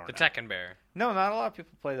 I don't The know. Tekken bear. No, not a lot of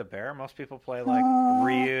people play the bear. Most people play like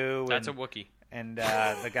Ryu That's a and, Wookiee. and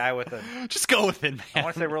the guy with the... Just go with it, man. I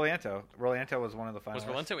want to say Roliento. Roliento was one of the Was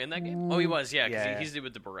finalists. Rolento in that game? Oh, he was, yeah, because Yeah. he's the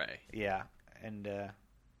with the beret. Yeah. And,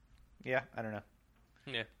 yeah, I don't know.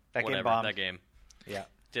 Yeah. That game Whatever. bombed. That game. Yeah.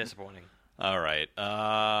 Disappointing. All right.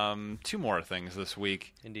 2 more things this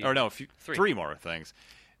week. Indeed. Or no, Three. 3 more things.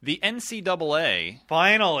 The NCAA,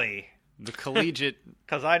 Finally, the collegiate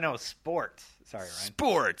because I know sports. Sorry, Ryan.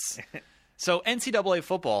 sports. So NCAA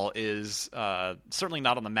football is certainly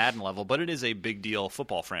not on the Madden level, but it is a big deal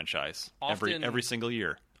football franchise every single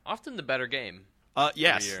year. Often the better game.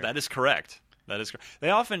 Yes, year. that is correct. They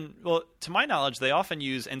often, well, to my knowledge, they often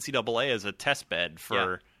use NCAA as a test bed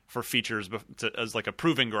for features as like a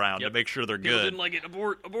proving ground to make sure they're People good. didn't like it.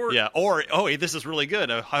 Abort. Yeah, or hey, this is really good.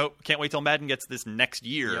 I can't wait till Madden gets this next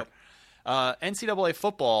year. Yep. NCAA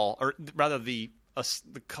football, or rather the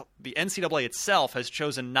NCAA itself, has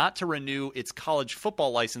chosen not to renew its college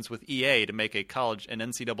football license with EA to make an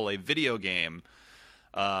NCAA video game.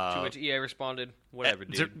 To which EA responded, "Whatever,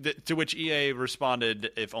 dude." To which EA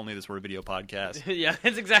responded, "If only this were a video podcast." Yeah,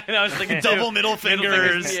 that's exactly what I was thinking. Double middle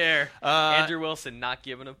fingers. in the air. Andrew Wilson not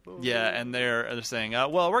giving a fool. Yeah, and they're saying,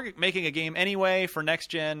 well, we're making a game anyway for next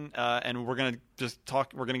gen, and we're gonna just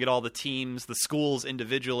talk. We're gonna get all the teams, the schools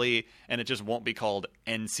individually, and it just won't be called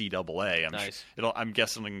NCAA. Nice. I'm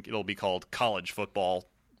guessing it'll be called College Football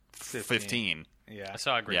 15. Yeah. I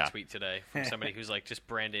saw a great tweet today from somebody who's like, just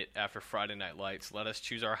brand it after Friday Night Lights. Let us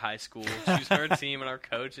choose our high school, choose our team and our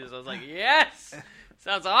coaches. I was like, yes!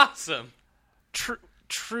 Sounds awesome.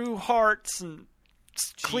 True hearts and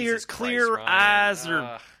clear Christ, eyes Ryan.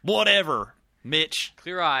 or whatever, Mitch.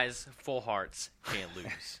 Clear eyes, full hearts, can't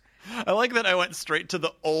lose. I like that I went straight to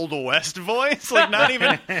the Old West voice. Like not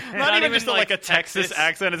even just like a Texas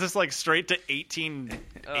accent. It's just like straight to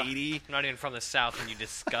 1880. I'm not even from the South and you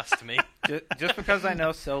disgust me. Just because I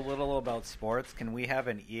know so little about sports, can we have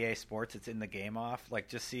an EA Sports It's in the game off? Like,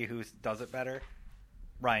 just see who does it better?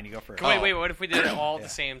 Ryan, you go first. Wait, what if we did it all at the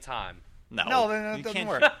same time? No, then you it doesn't can't.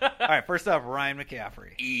 work. All right, first up, Ryan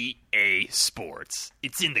McCaffrey. EA Sports.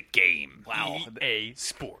 It's in the game. Wow. EA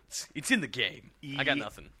Sports. It's in the game. I got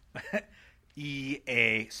nothing.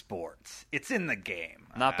 EA Sports. It's in the game.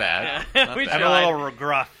 Not bad. We I'm tried. a little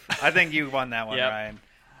gruff. I think you won that one, Yep. Ryan.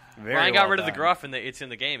 Very Ryan got well rid of the done. gruff and it's in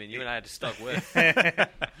the game, and you and I had to stuck with.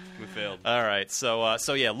 We failed. All right, so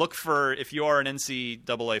yeah, look for, if you are an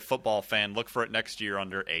NCAA football fan, look for it next year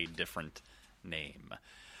under a different name.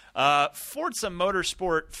 Forza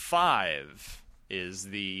Motorsport 5 is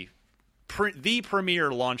the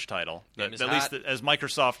premier launch title, Game is at least hot. as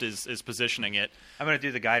Microsoft is positioning it. I'm going to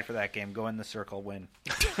do the guide for that game. Go in the circle, win.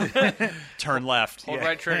 Turn left. Hold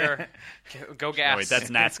right trigger. Go gas. Oh, wait, that's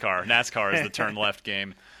NASCAR. NASCAR is the turn left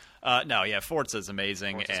game. Forza is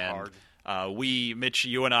amazing. Forza's and hard. Mitch,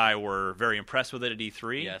 you and I were very impressed with it at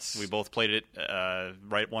E3. Yes. We both played it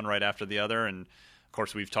right after the other. And, of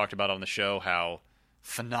course, we've talked about on the show how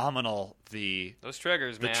phenomenal those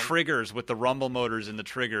triggers, the man. triggers with the rumble motors and the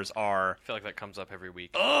triggers are. I feel like that comes up every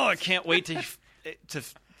week. Oh, I can't wait to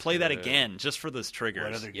play that again just for those triggers.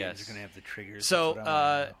 What other games Yes. are going to have the triggers? So, That's what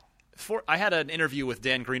I wanna know. I had an interview with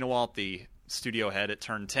Dan Greenewalt, the studio head at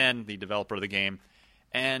Turn 10, the developer of the game,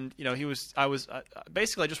 and I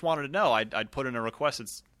just wanted to know. I'd put in a request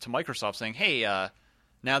to Microsoft saying, hey,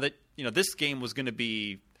 now that this game was going to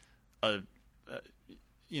be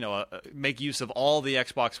make use of all the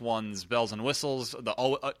Xbox One's bells and whistles,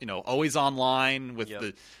 always online with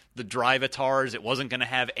the drive-atars. It wasn't going to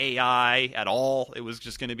have AI at all. It was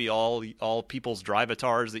just going to be all people's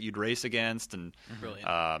drive-atars that you'd race against and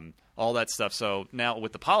all that stuff. So now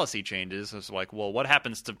with the policy changes, it's like, well, what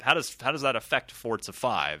happens to how does that affect Forza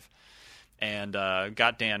 5? And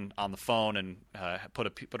got Dan on the phone and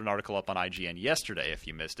put an article up on IGN yesterday if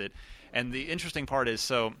you missed it. And the interesting part is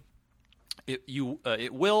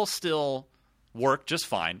it will still work just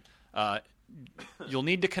fine. You'll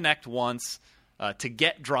need to connect once to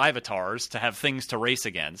get drive-atars to have things to race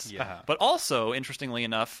against. Yeah. But also, interestingly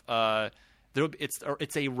enough,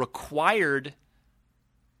 it's a required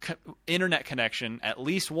internet connection at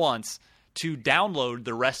least once to download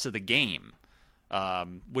the rest of the game,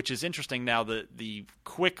 which is interesting. Now, the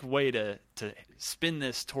quick way to spin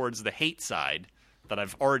this towards the hate side that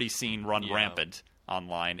I've already seen run rampant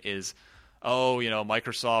online is,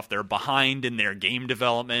 Microsoft, they're behind in their game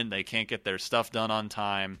development. They can't get their stuff done on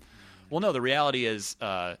time. Well, no, the reality is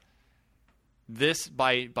this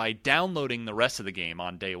by downloading the rest of the game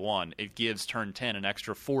on day one, it gives Turn 10 an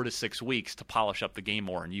extra 4 to 6 weeks to polish up the game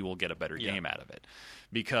more, and you will get a better game out of it.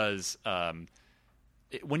 Because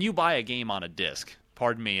when you buy a game on a disc,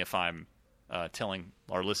 pardon me if I'm telling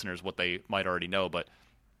our listeners what they might already know, but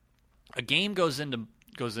a game goes into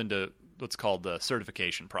what's called the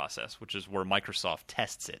certification process, which is where Microsoft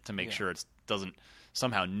tests it to make sure it doesn't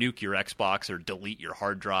somehow nuke your Xbox or delete your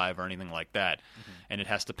hard drive or anything like that. Mm-hmm. And it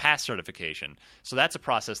has to pass certification. So that's a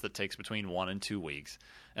process that takes between 1 and 2 weeks.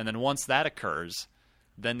 And then once that occurs,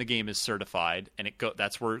 then the game is certified, and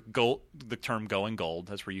that's where the term going gold,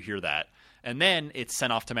 that's where you hear that. And then it's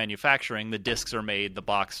sent off to manufacturing. The discs are made, the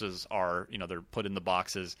boxes are, they're put in the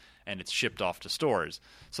boxes, and it's shipped off to stores.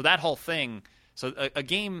 So that whole thing, a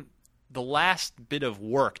game, the last bit of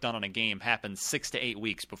work done on a game happens 6 to 8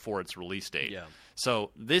 weeks before its release date. Yeah.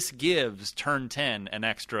 So this gives Turn 10 an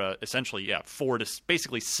extra, essentially, 4 to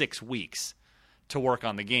basically 6 weeks to work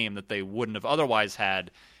on the game that they wouldn't have otherwise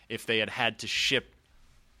had if they had to ship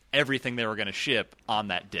everything they were going to ship on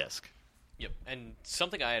that disc. Yep. And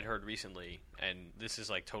something I had heard recently, and this is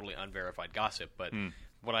like totally unverified gossip, but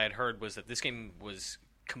what I had heard was that this game was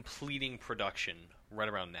completing production right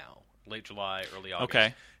around now, late July, early August.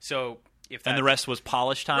 Okay. So if And the rest was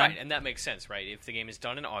polish time? right, and that makes sense, right? If the game is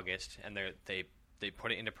done in August and they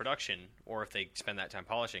put it into production, or if they spend that time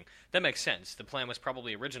polishing, that makes sense. The plan was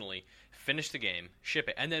probably originally finish the game, ship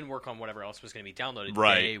it, and then work on whatever else was going to be downloaded.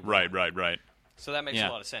 day one. Right. So that makes Yeah.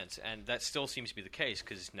 a lot of sense, and that still seems to be the case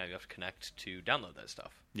because now you have to connect to download that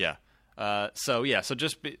stuff. Yeah. So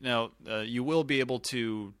just you will be able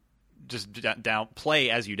to just play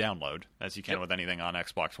as you download, as you can with anything on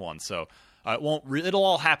Xbox One. So it won't. It'll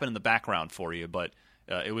all happen in the background for you, but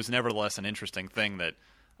it was nevertheless an interesting thing that,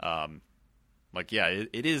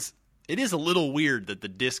 it is a little weird that the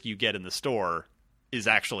disc you get in the store is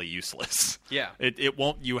actually useless. Yeah. It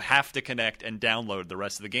won't. You have to connect and download the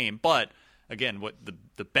rest of the game, but. Again, what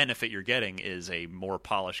the benefit you're getting is a more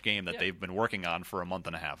polished game that they've been working on for a month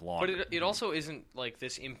and a half long. But it also isn't like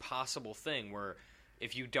this impossible thing where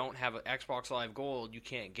if you don't have an Xbox Live Gold, you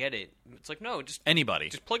can't get it. It's like, no, just anybody.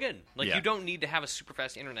 Just plug in. Like, Yeah. you don't need to have a super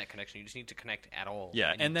fast internet connection. You just need to connect at all.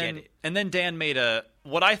 Yeah, and then get it. and then Dan made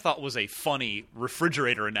what I thought was a funny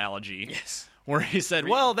refrigerator analogy. Yes. Where he said,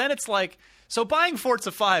 well, then it's like, so buying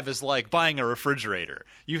Forza 5 is like buying a refrigerator.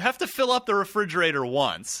 You have to fill up the refrigerator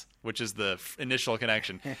once, which is the initial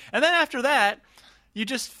connection. And then after that, you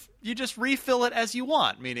just refill it as you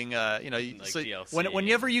want, meaning so DLC.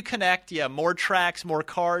 whenever you connect, more tracks, more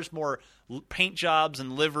cars, more paint jobs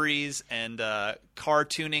and liveries and car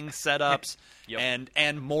tuning setups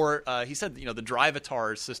and more he said the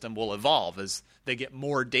Drivatar system will evolve as they get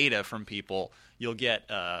more data from people. You'll get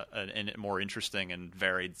a more interesting and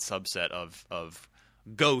varied subset of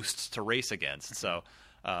ghosts to race against. So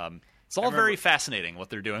it's all very fascinating what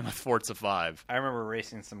they're doing with Forza 5. I remember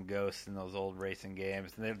racing some ghosts in those old racing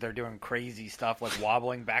games. And they're doing crazy stuff like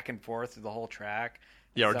wobbling back and forth through the whole track.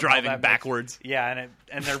 Yeah, or driving backwards. And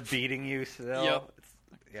they're beating you still. Yep.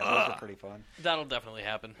 Those are pretty fun. That'll definitely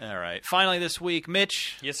happen. All right. Finally this week,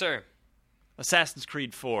 Mitch, Yes, sir. Assassin's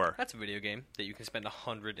Creed 4. That's a video game that you can spend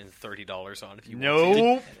 $130 on if you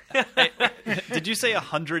want Nope. Did you say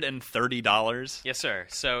 $130? Yes, sir.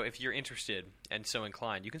 So if you're interested and so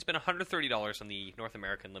inclined, you can spend $130 on the North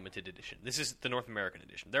American Limited Edition. This is the North American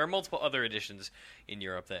Edition. There are multiple other editions in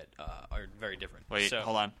Europe that are very different. Wait,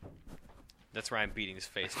 hold on. That's Ryan beating his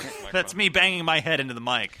face. With the microphone. That's me banging my head into the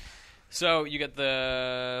mic. So you get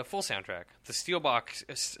the full soundtrack, the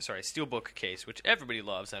Steelbook case, which everybody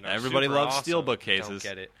loves. And Everybody super loves awesome. Steelbook cases.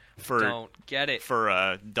 Don't get it.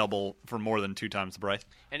 For more than 2 times the price.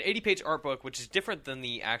 An 80-page art book, which is different than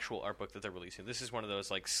the actual art book that they're releasing. This is one of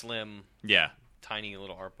those like slim, tiny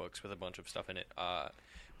little art books with a bunch of stuff in it,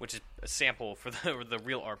 which is a sample for the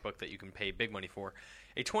real art book that you can pay big money for.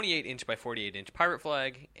 A 28-inch by 48-inch pirate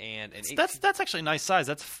flag and an. That's actually a nice size.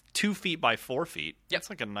 That's 2 feet by 4 feet. Yep. That's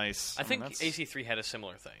like a nice. I think AC3 had a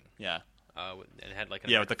similar thing. Yeah. And it had like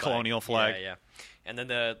with the colonial flag. Yeah. And then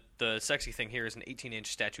the sexy thing here is an 18-inch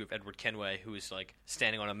statue of Edward Kenway, who is like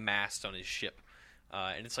standing on a mast on his ship,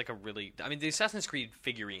 and it's like the Assassin's Creed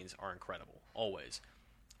figurines are incredible always.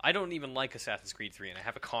 I don't even like Assassin's Creed 3, and I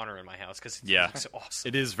have a Connor in my house because it looks awesome.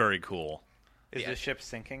 It is very cool. Is the ship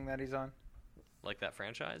sinking that he's on? Like that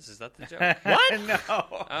franchise? Is that the joke? What? No.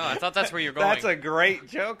 Oh, I thought that's where you're going. That's a great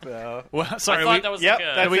joke, though. Well, sorry. I thought that was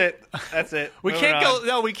Yep, like that's it. We Moving can't on. go.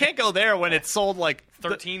 No, we can't go there when it's sold like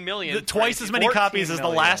 13 million. twice as many 14 copies as the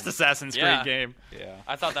million. last Assassin's Yeah. Creed game. Yeah.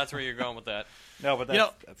 I thought that's where you're going with that. No, but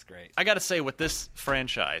that's great. I got to say, with this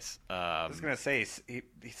franchise, I was gonna say,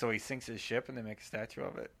 he sinks his ship and they make a statue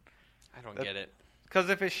of it. I don't get it. Because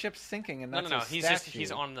if his ship's sinking and No, that's no.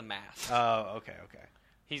 He's on the mast. Oh, okay.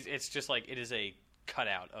 It's just like it is a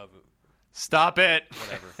cutout of stop it.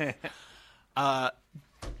 whatever.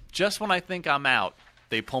 Just when I think I'm out,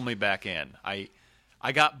 they pull me back in. I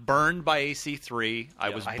got burned by AC3.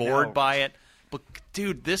 I was I bored know. by it. But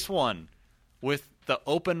dude, this one with the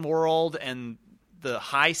open world and the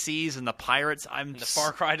high seas and the pirates, The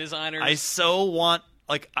Far Cry designers. I so want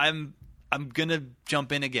I'm gonna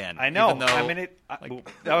jump in again. I know. even though, I'm in it.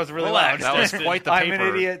 That was really relax, loud. that was quite the I'm an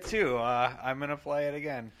paper. idiot too. I'm gonna play it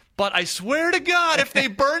again. But I swear to God, if they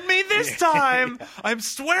burn me this time, I'm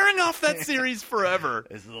swearing off that series forever.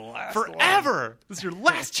 This is the last Forever. This is your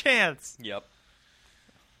last chance. Yep.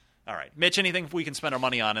 All right, Mitch. Anything we can spend our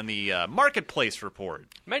money on in the marketplace report?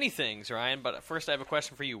 Many things, Ryan. But first, I have a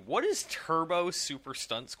question for you. What is Turbo Super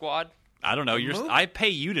Stunt Squad? I don't know. movie? I pay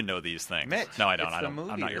you to know these things. Mitch, no, I don't. it's I the don't.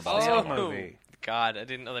 movie. I'm not your It's boss. the anymore. movie. God, I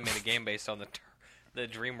didn't know they made a game based on the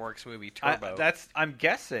DreamWorks movie Turbo. I'm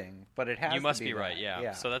guessing, but it has. You must to be that. right.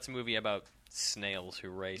 Yeah. So that's a movie about snails who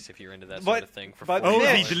race. If you're into that But- sort of thing, for but $40.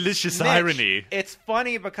 Mitch- delicious Mitch, It's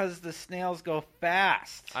funny because the snails go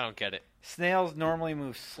fast. I don't get it. Snails normally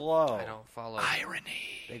move slow. I don't follow.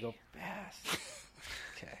 Irony. They go fast.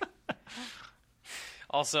 Okay.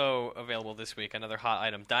 Also available this week, another hot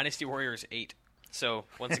item: Dynasty Warriors 8. So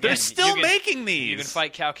once again, They're still you can, making these. You can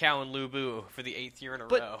fight Cao Cao and Lu Bu for the 8th year in a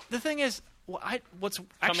But row. the thing is, what's Coming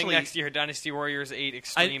actually next year, Dynasty Warriors 8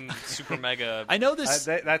 Extreme Super Mega. I know this.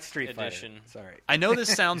 That's Street Edition. Fighter. Sorry. I know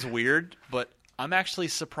this sounds weird, but I'm actually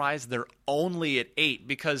surprised they're only at 8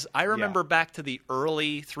 because I remember back to the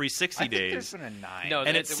early 360 I think days. there's been a 9. No,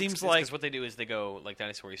 And it it's seems 'cause like- what they do is they go like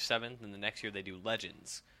Dynasty Warriors 7, then the next year they do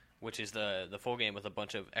Legends, which is the full game with a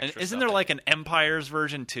bunch of And extra. isn't stuff there in like it. an Empires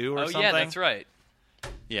version 2 or Oh something? yeah, that's right.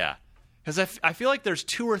 Yeah. Because I feel like there's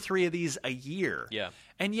 2 or 3 of these a year. Yeah.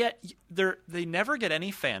 And yet they never get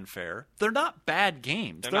any fanfare. They're not bad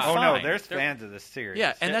games. They're They're not. Oh fine. no, there's fans of this series.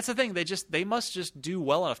 Yeah, and that's the thing. They must just do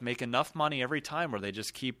well enough, make enough money every time, where they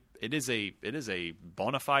just keep. It is a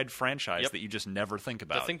bona fide franchise Yep. that you just never think The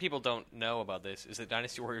about. thing people don't know about this is that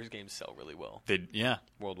Dynasty Warriors games sell really well Yeah.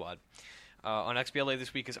 worldwide. On XBLA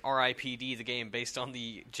this week is R.I.P.D. the game based on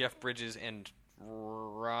the Jeff Bridges and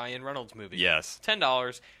Ryan Reynolds movie. Yes.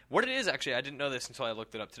 $10. What it is, actually, I didn't know this until I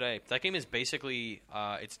looked it up today. That game is basically,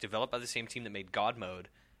 it's developed by the same team that made God Mode,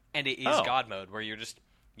 and it is Oh. God Mode, where you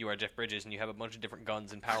are Jeff Bridges, and you have a bunch of different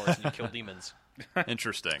guns and powers, and you kill demons.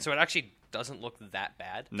 Interesting. So it actually doesn't look that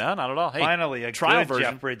bad. No, not at all. Hey, Finally, a trial good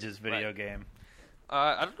version. Jeff Bridges video Right. game.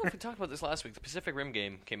 I don't know if we talked about this last week. The Pacific Rim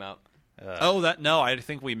game came out. No, I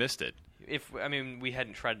think we missed it. We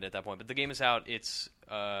hadn't tried it at that point, but the game is out. It's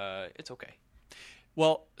okay.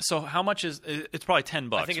 Well, so how much is? It's probably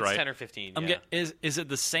 $10, I think it's right? 10 or 15. I'm Yeah. is it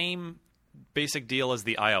the same basic deal as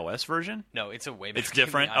the iOS version? No, it's a way better. It's game than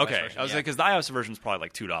different. the iOS Okay, version, I was yeah. like, because the iOS version is probably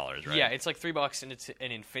like $2, right? Yeah, it's like $3, and it's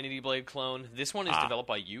an Infinity Blade clone. This one is developed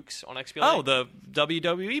by Ukes on XBLA. Oh, the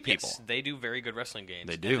WWE people. Yes, they do very good wrestling games.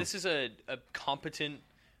 They And do. this is a competent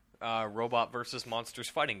robot versus monsters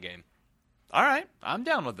fighting game. All right, I'm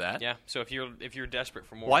down with that. Yeah. So if you're desperate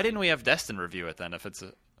for more, Why didn't we have Destin review it then? If it's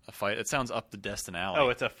a fight, it sounds up the Destin alley. Oh,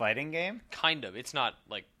 it's a fighting game? kind of? It's not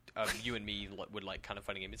like you and me would like kind of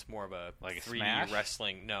fighting game. It's more of a Like a 3D Smash?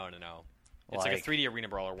 wrestling. No. It's like a 3D arena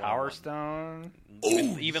brawler. Power one-on-one.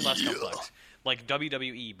 Stone? Even less complex. Like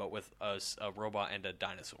WWE, but with a robot and a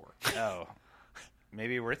dinosaur. Oh.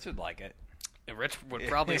 Maybe Rich would like it. And Rich would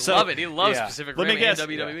probably So- love it. He loves yeah. Pacific Let Rim me guess. and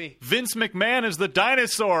WWE. Vince McMahon is the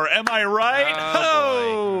dinosaur. Am I right?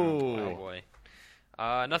 Oh boy.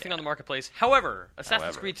 Nothing on the marketplace. However, Assassin's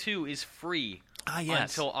However. Creed 2 is free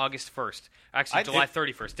yes. until August 1st. Actually, July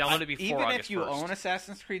 31st. Download it before Even August if you 1st. own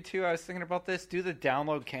Assassin's Creed 2, I was thinking about this. Do the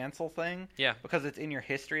download cancel thing. Yeah. Because it's in your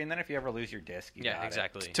history, and then if you ever lose your disc, you got Yeah, it.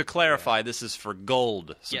 exactly. To clarify, this is for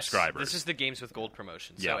gold Yes, subscribers. this is the games with gold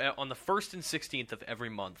promotion. So Yeah. on the 1st and 16th of every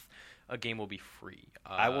month, a game will be free.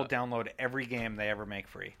 I will download every game they ever make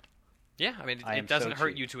free. Yeah, I mean, I it am doesn't so hurt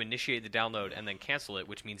cheap. you to initiate the download and then cancel it,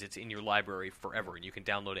 which means it's in your library forever, and you can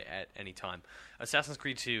download it at any time. Assassin's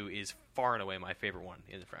Creed 2 is far and away my favorite one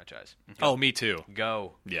in the franchise. Oh, me too.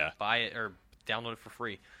 Go. Yeah. Buy it or download it for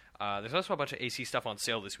free. There's also a bunch of AC stuff on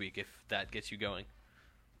sale this week if that gets you going.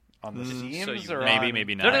 On the Steams you- or Maybe, on-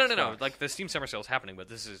 maybe No, not. no. Like the Steam Summer Sale is happening, but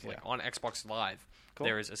this is like Yeah. on Xbox Live. Cool.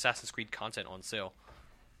 There is Assassin's Creed content on sale,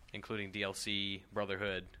 including DLC,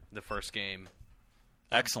 Brotherhood, the first game.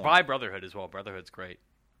 Excellent. Buy Brotherhood as well. Brotherhood's great.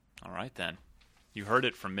 All right, then. You heard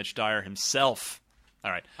it from Mitch Dyer himself.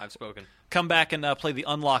 All right. I've spoken. Come back and play the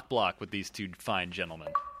Unlock block with these two fine gentlemen.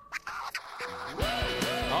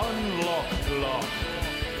 Unlock block.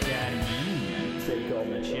 Can you take on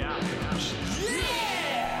the challenge?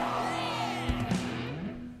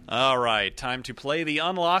 All right, time to play the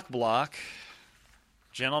Unlock block.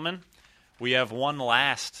 Gentlemen, we have one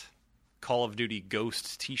last Call of Duty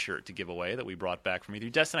Ghosts t-shirt to give away that we brought back from you.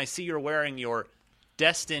 Destin, I see you're wearing your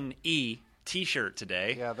Destin E t-shirt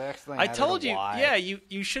today. Yeah, they actually I added told a you, Y. yeah,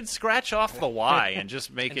 you should scratch off the Y and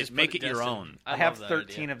just make And it just make put it your Destin. own. I love have that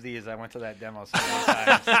 13 idea. of these. I went to that demo so many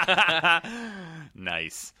times.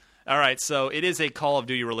 Nice. All right, so it is a Call of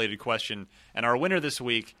Duty related question, and our winner this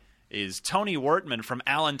week is Tony Wortman from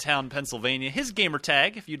Allentown, Pennsylvania. His gamer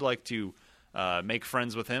tag, if you'd like to make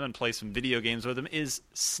friends with him and play some video games with him, is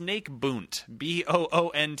Snake Boont,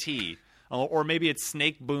 Boont, or maybe it's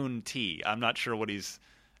Snake Boon T. I'm not sure what he's,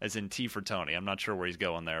 as in T for Tony. I'm not sure where he's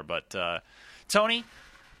going there, but Tony,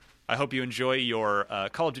 I hope you enjoy your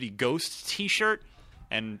Call of Duty Ghost T-shirt,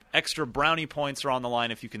 and extra brownie points are on the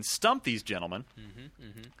line if you can stump these gentlemen.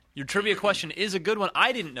 Your trivia question is a good one.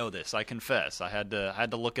 I didn't know this, I confess. I had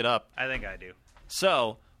to look it up. I think I do.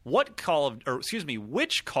 So, which Call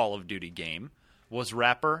of Duty game was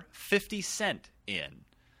rapper 50 Cent in?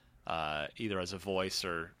 Either as a voice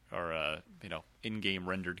or a in-game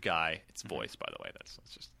rendered guy. It's voice, by the way. Let's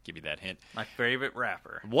just give you that hint. My favorite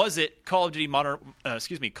rapper. Was it Call of Duty Modern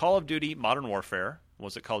Warfare?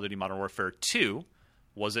 Was it Call of Duty Modern Warfare 2?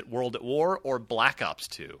 Was it World at War or Black Ops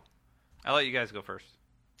 2? I'll let you guys go first.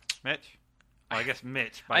 Mitch? Well, I guess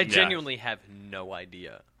Mitch. I genuinely have no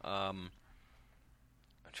idea. I'm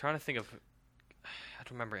trying to think of... I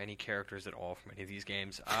don't remember any characters at all from any of these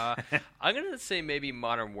games. I'm going to say maybe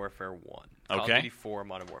Modern Warfare 1. Call of Duty 4,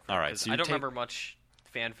 Modern Warfare. All right, so I don't remember much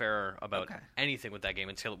fanfare about anything with that game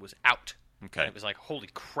until it was out. Okay. And it was like, holy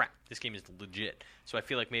crap, this game is legit. So I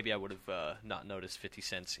feel like maybe I would have not noticed 50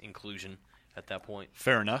 Cent's inclusion at that point.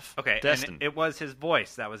 Fair enough. Okay, Destin. and it was his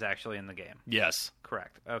voice that was actually in the game. Yes.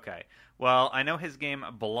 Correct. Okay. Well, I know his game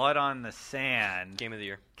Blood on the Sand Game of the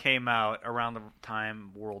year. came out around the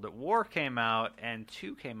time World at War came out, and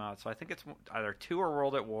 2 came out. So I think it's either 2 or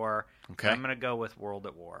World at War. Okay. I'm going to go with World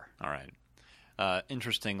at War. All right.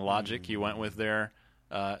 Interesting logic you went with there.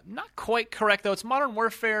 Not quite correct, though. It's Modern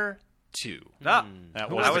Warfare 2. Ah, That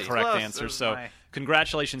that was the was correct close. answer. That was So, my-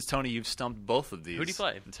 congratulations, Tony. You've stumped both of these. Who'd he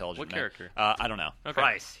play? Intelligent What men. character? I don't know. Okay.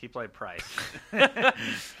 Price. He played Price.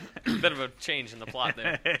 Bit of a change in the plot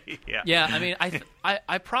there. Yeah. Yeah, I mean,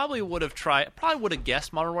 I probably would have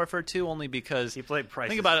guessed Modern Warfare 2 only because He played Price's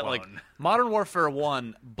think about it, clone. like Modern Warfare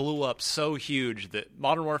 1 blew up so huge that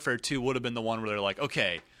Modern Warfare 2 would have been the one where they're like,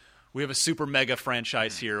 okay, we have a super mega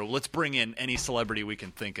franchise here. Let's bring in any celebrity we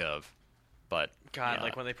can think of. But God, yeah.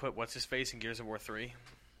 like when they put what's his face in Gears of War 3.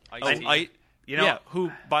 You know-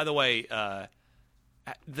 who, by the way,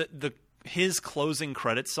 his closing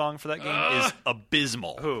credits song for that game is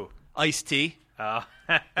abysmal. Who? Ice-T. Oh.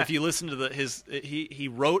 If you listen to he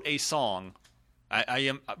wrote a song. I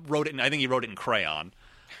think he wrote it in crayon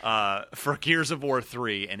for Gears of War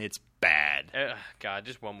 3, and it's bad. God,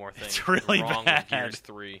 just one more thing. It's really wrong bad. with Gears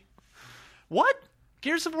 3. What?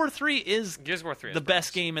 Gears of War 3 is Gears of War 3 has the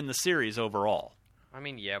best problems. game in the series overall. I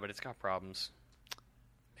mean, yeah, but it's got problems.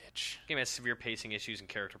 Mitch, The game has severe pacing issues and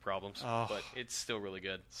character problems, Oh. but it's still really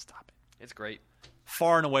good. stop it. It's great.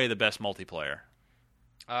 Far and away the best multiplayer.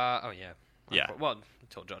 Oh yeah. Yeah. Well,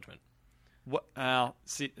 until Judgment. What?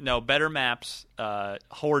 No, better maps.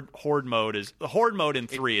 Horde mode in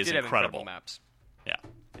 3 is It did have incredible. maps. Yeah.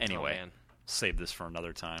 Anyway, Oh, man. save this for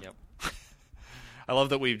another time. Yep. I love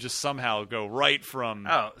that we just somehow go right from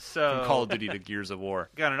So Call of Duty to Gears of War.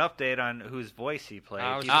 got an update on whose voice he played.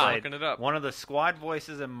 I was He just played looking it up. one of the squad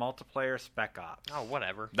voices in multiplayer Spec Ops. Oh,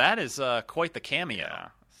 whatever. That is quite the cameo. Yeah.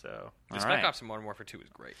 So The All Spec right. Ops and Modern Warfare 2 is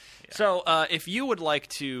great. So, if you would like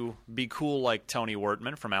to be cool like Tony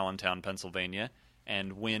Wortman from Allentown, Pennsylvania,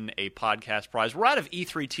 and win a podcast prize, we're out of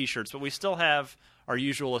E3 T-shirts, but we still have our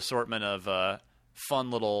usual assortment of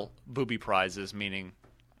fun little booby prizes, meaning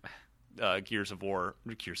Gears of War.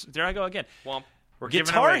 There I go again. Womp. we're giving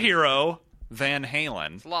Guitar away- Hero Van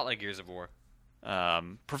Halen. It's a lot like Gears of War.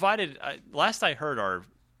 Provided, last I heard,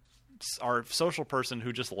 our social person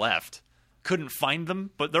who just left couldn't find them,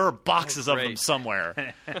 but there are boxes of them great.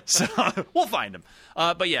 somewhere. So we'll find them.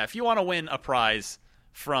 But yeah, if you want to win a prize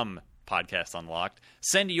from Podcast Unlocked,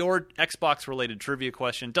 send your Xbox-related trivia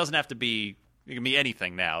question. Doesn't have to be, it can be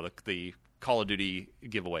anything now. The Call of Duty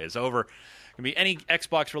giveaway is over. It can be any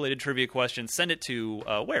Xbox-related trivia question. Send it to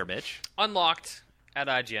where, Mitch? Unlocked at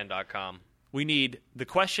IGN.com. We need the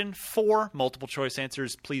question, 4 multiple-choice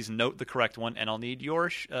answers. Please note the correct one, and I'll need your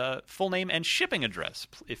full name and shipping address,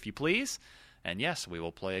 if you please. And yes, we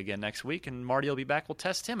will play again next week, and Marty will be back. We'll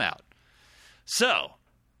test him out. So,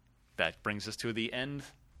 that brings us to the end.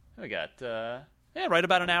 We got, right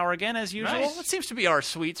about an hour again, as usual. Nice. That seems to be our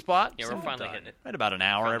sweet spot. Yeah, we're finally hitting it. Right about an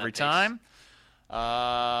hour Found every that time.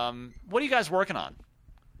 What are you guys working on?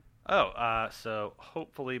 So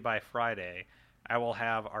hopefully by Friday, I will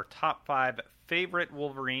have our top 5 favorite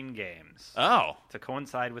Wolverine games Oh, to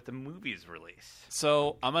coincide with the movie's release.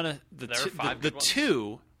 so I'm going to... There are 5 The good ones.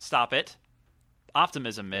 2... Stop it.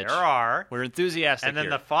 Optimism, Mitch. There are. We're enthusiastic And then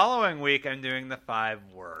here. the following week, I'm doing the 5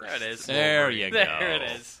 worst. There it is. There you go. There it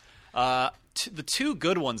is. The two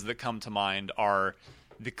good ones that come to mind are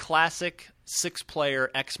the classic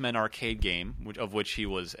 6-player X-Men arcade game, of which he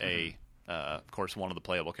was of course, one of the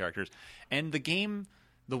playable characters, and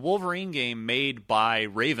the Wolverine game made by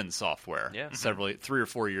Raven Software, 3 or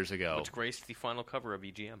 4 years ago, which graced the final cover of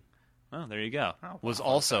EGM. Oh, there you go. Oh, was wow,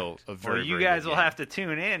 also a very, well, you very guys good will game. have to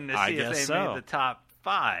tune in to I see if guess they so. made the top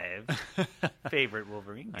 5 favorite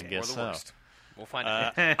Wolverine games. I guess Or the so. worst. We'll find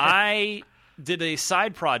out. I did a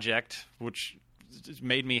side project, which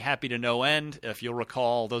made me happy to no end. If you'll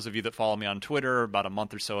recall, those of you that follow me on Twitter, about a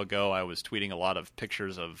month or so ago, I was tweeting a lot of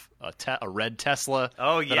pictures of a red Tesla that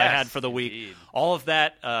I yes, had for the week. indeed. All of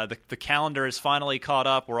that, the calendar is finally caught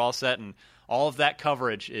up. We're all set, and all of that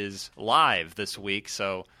coverage is live this week.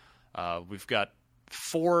 So we've got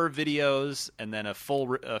 4 videos and then a full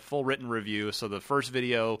written review. So the first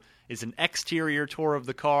video is an exterior tour of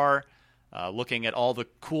the car, looking at all the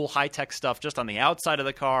cool high-tech stuff just on the outside of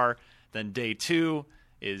the car. Then day 2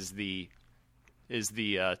 is the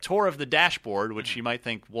tour of the dashboard, which you might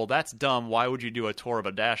think, well, that's dumb. Why would you do a tour of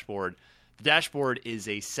a dashboard? The dashboard is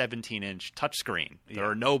a 17-inch touchscreen. There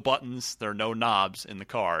are no buttons. There are no knobs in the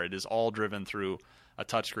car. It is all driven through a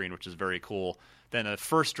touchscreen, which is very cool. Then a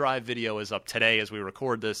first drive video is up today as we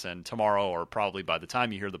record this, and tomorrow, or probably by the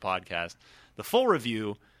time you hear the podcast, the full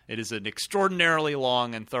review. It is an extraordinarily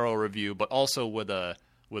long and thorough review, but also with a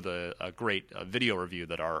great video review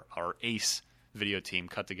that our Ace video team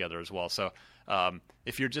cut together as well. So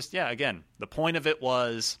if you're just, again, the point of it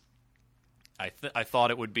was I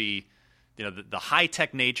thought it would be, the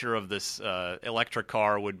high-tech nature of this electric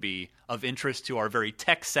car would be of interest to our very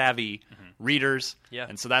tech-savvy readers. Yeah.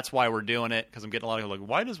 And so that's why we're doing it, because I'm getting a lot of people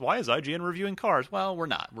like, why is IGN reviewing cars? Well, we're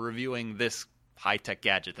not. We're reviewing this high-tech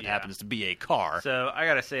gadget that happens to be a car. So I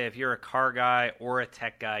gotta say, if you're a car guy or a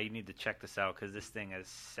tech guy, you need to check this out because this thing is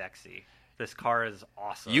sexy. This car is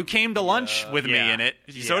awesome. You came to lunch with me in it.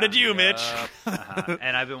 So did you, Mitch.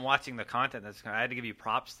 And I've been watching the content. I had to give you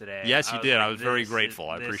props today. Yes, you did. Like, I was very this grateful.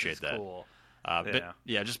 I this appreciate is that. Cool. But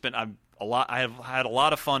just been I have had a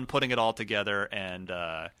lot of fun putting it all together, and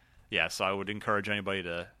so I would encourage anybody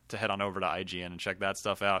to head on over to IGN and check that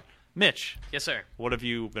stuff out. Mitch, Yes, sir. what have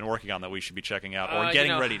you been working on that we should be checking out or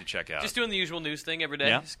getting ready to check out? Just doing the usual news thing every day.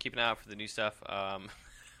 Yeah. Just keeping an eye out for the new stuff.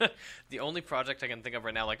 The only project I can think of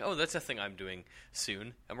right now, that's a thing I'm doing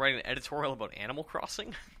soon. I'm writing an editorial about Animal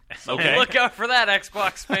Crossing. So Okay. look out for that,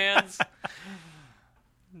 Xbox fans.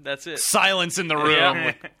 That's it. Silence in the room.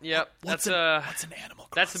 Yeah. Yep. What's That's an Animal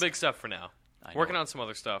Crossing? that's the big stuff for now. I know Working it. on some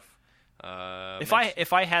other stuff. If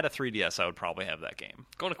I had a 3DS, I would probably have that game.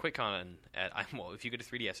 Going to QuakeCon if you get a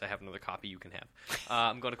 3DS, I have another copy you can have.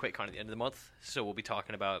 I'm going to QuakeCon at the end of the month, so we'll be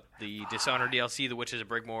talking about the Dishonored DLC, The Witches of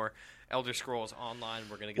Brigmore, Elder Scrolls Online.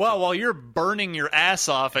 We're going to get While you're burning your ass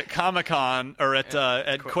off at Comic-Con or at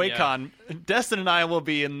QuakeCon, Destin and I will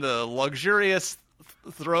be in the luxurious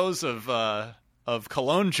throes of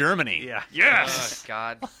Cologne, Germany. Yeah. Yes. Oh,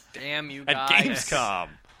 God damn you At guys. Gamescom.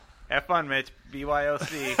 Have fun, Mitch.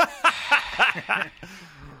 BYOC.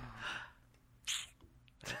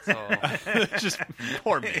 So, Just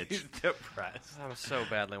poor Mitch. He's depressed. I so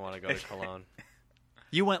badly want to go to Cologne.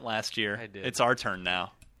 You went last year. I did. It's our turn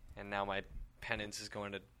now. And now my penance is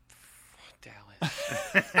going to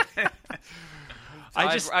Dallas.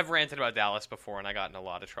 I've ranted about Dallas before, and I got in a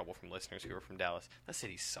lot of trouble from listeners who are from Dallas. That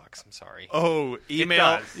city sucks. I'm sorry. Oh, email.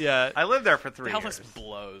 does. Yeah. I lived there for 3 Dallas years.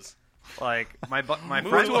 blows. Like my Move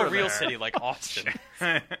friends to a were real there. city like Austin.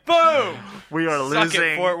 Boom! We are Suck it,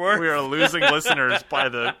 losing. Fort Worth. We are losing listeners by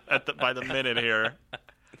the minute here.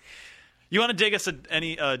 You want to dig us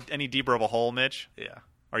any deeper of a hole, Mitch? Yeah.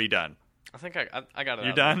 Are you done? I think I got it.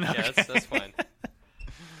 You're out. done? Yeah, Okay. that's fine.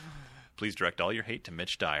 Please direct all your hate to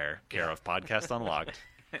Mitch Dyer, care of Podcast Unlocked.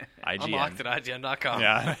 IGN. Unlocked at IGN.com.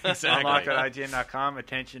 Yeah, exactly. Unlock at IGN.com.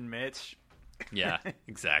 Attention, Mitch. Yeah,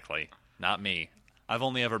 exactly. Not me. I've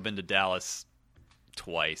only ever been to Dallas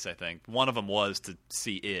twice, I think. One of them was to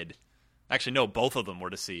see id. Actually, no, both of them were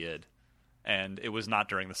to see id. And it was not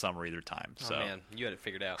during the summer either time. So Oh, man. You had it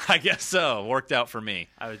figured out. I guess so. Worked out for me.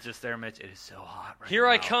 I was just there, Mitch. It is so hot right Here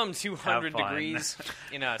now. I come, 200 Have fun. degrees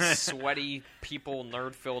in a sweaty,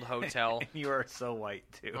 people-nerd-filled hotel. You are so white,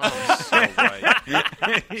 too. Oh, so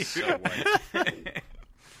white. So white.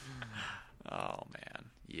 Oh, man.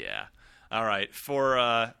 Yeah. All right.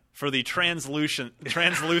 For the translucent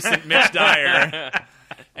Mitch Dyer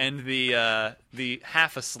and the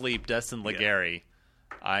half asleep Destin Legary,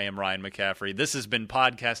 I am Ryan McCaffrey. This has been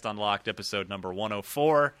Podcast Unlocked, episode number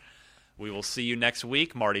 104. We will see you next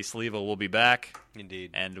week. Marty Sleva will be back,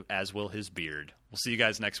 Indeed. and as will his beard. We'll see you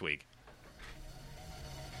guys next week.